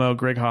CMO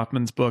Greg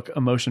Hoffman's book,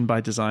 Emotion by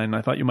Design, and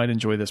I thought you might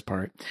enjoy this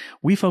part.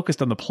 We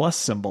focused on the plus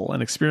symbol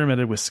and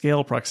experimented with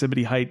scale,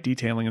 proximity, height,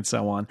 detailing, and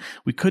so on.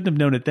 We couldn't have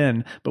known it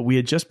then, but we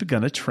had just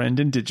begun a trend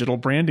in digital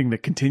branding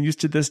that continues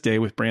to this day,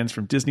 with brands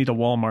from Disney to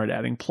Walmart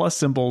adding plus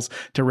symbols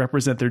to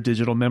represent their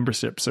digital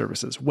membership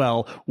services.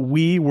 Well,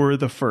 we were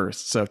the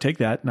first. So take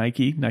that,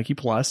 Nike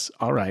Plus.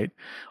 All right.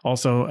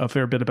 Also, a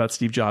fair bit about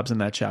Steve Jobs in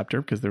that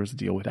chapter, because there was a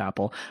deal with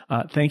Apple.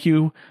 Thank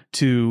you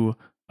to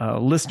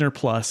Listener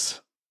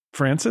Plus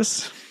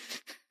Francis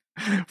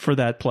for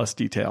that plus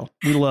detail.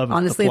 We love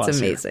honestly, the plus it's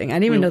amazing. Here. I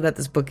didn't even know that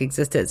this book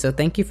existed. So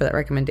thank you for that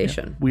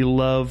recommendation. Yeah, we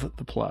love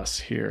the plus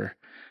here.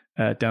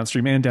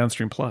 Downstream and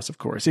Downstream Plus, of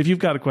course. If you've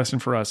got a question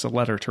for us, a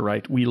letter to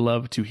write, we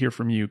love to hear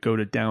from you. Go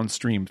to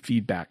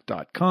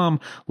downstreamfeedback.com.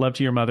 Love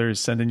to hear mothers.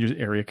 Send in your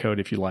area code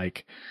if you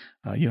like.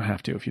 You don't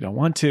have to if you don't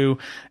want to.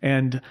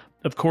 And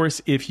of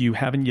course, if you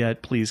haven't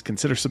yet, please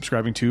consider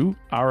subscribing to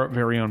our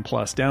very own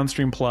Plus,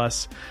 Downstream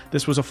Plus.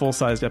 This was a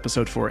full-sized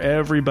episode for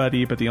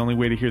everybody, but the only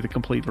way to hear the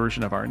complete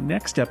version of our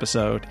next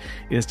episode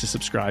is to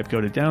subscribe.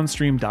 Go to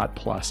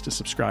downstream.plus to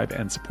subscribe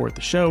and support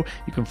the show.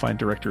 You can find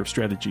Director of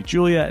Strategy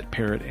Julia at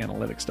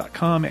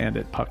parrotanalytics.com and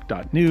at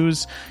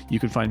puck.news. You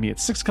can find me at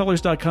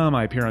sixcolors.com.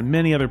 I appear on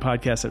many other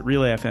podcasts at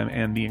Relay FM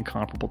and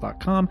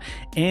theincomparable.com.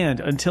 And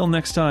until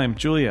next time,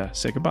 Julia,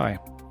 say goodbye.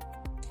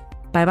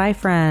 Bye-bye,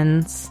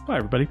 friends. Bye,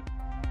 everybody.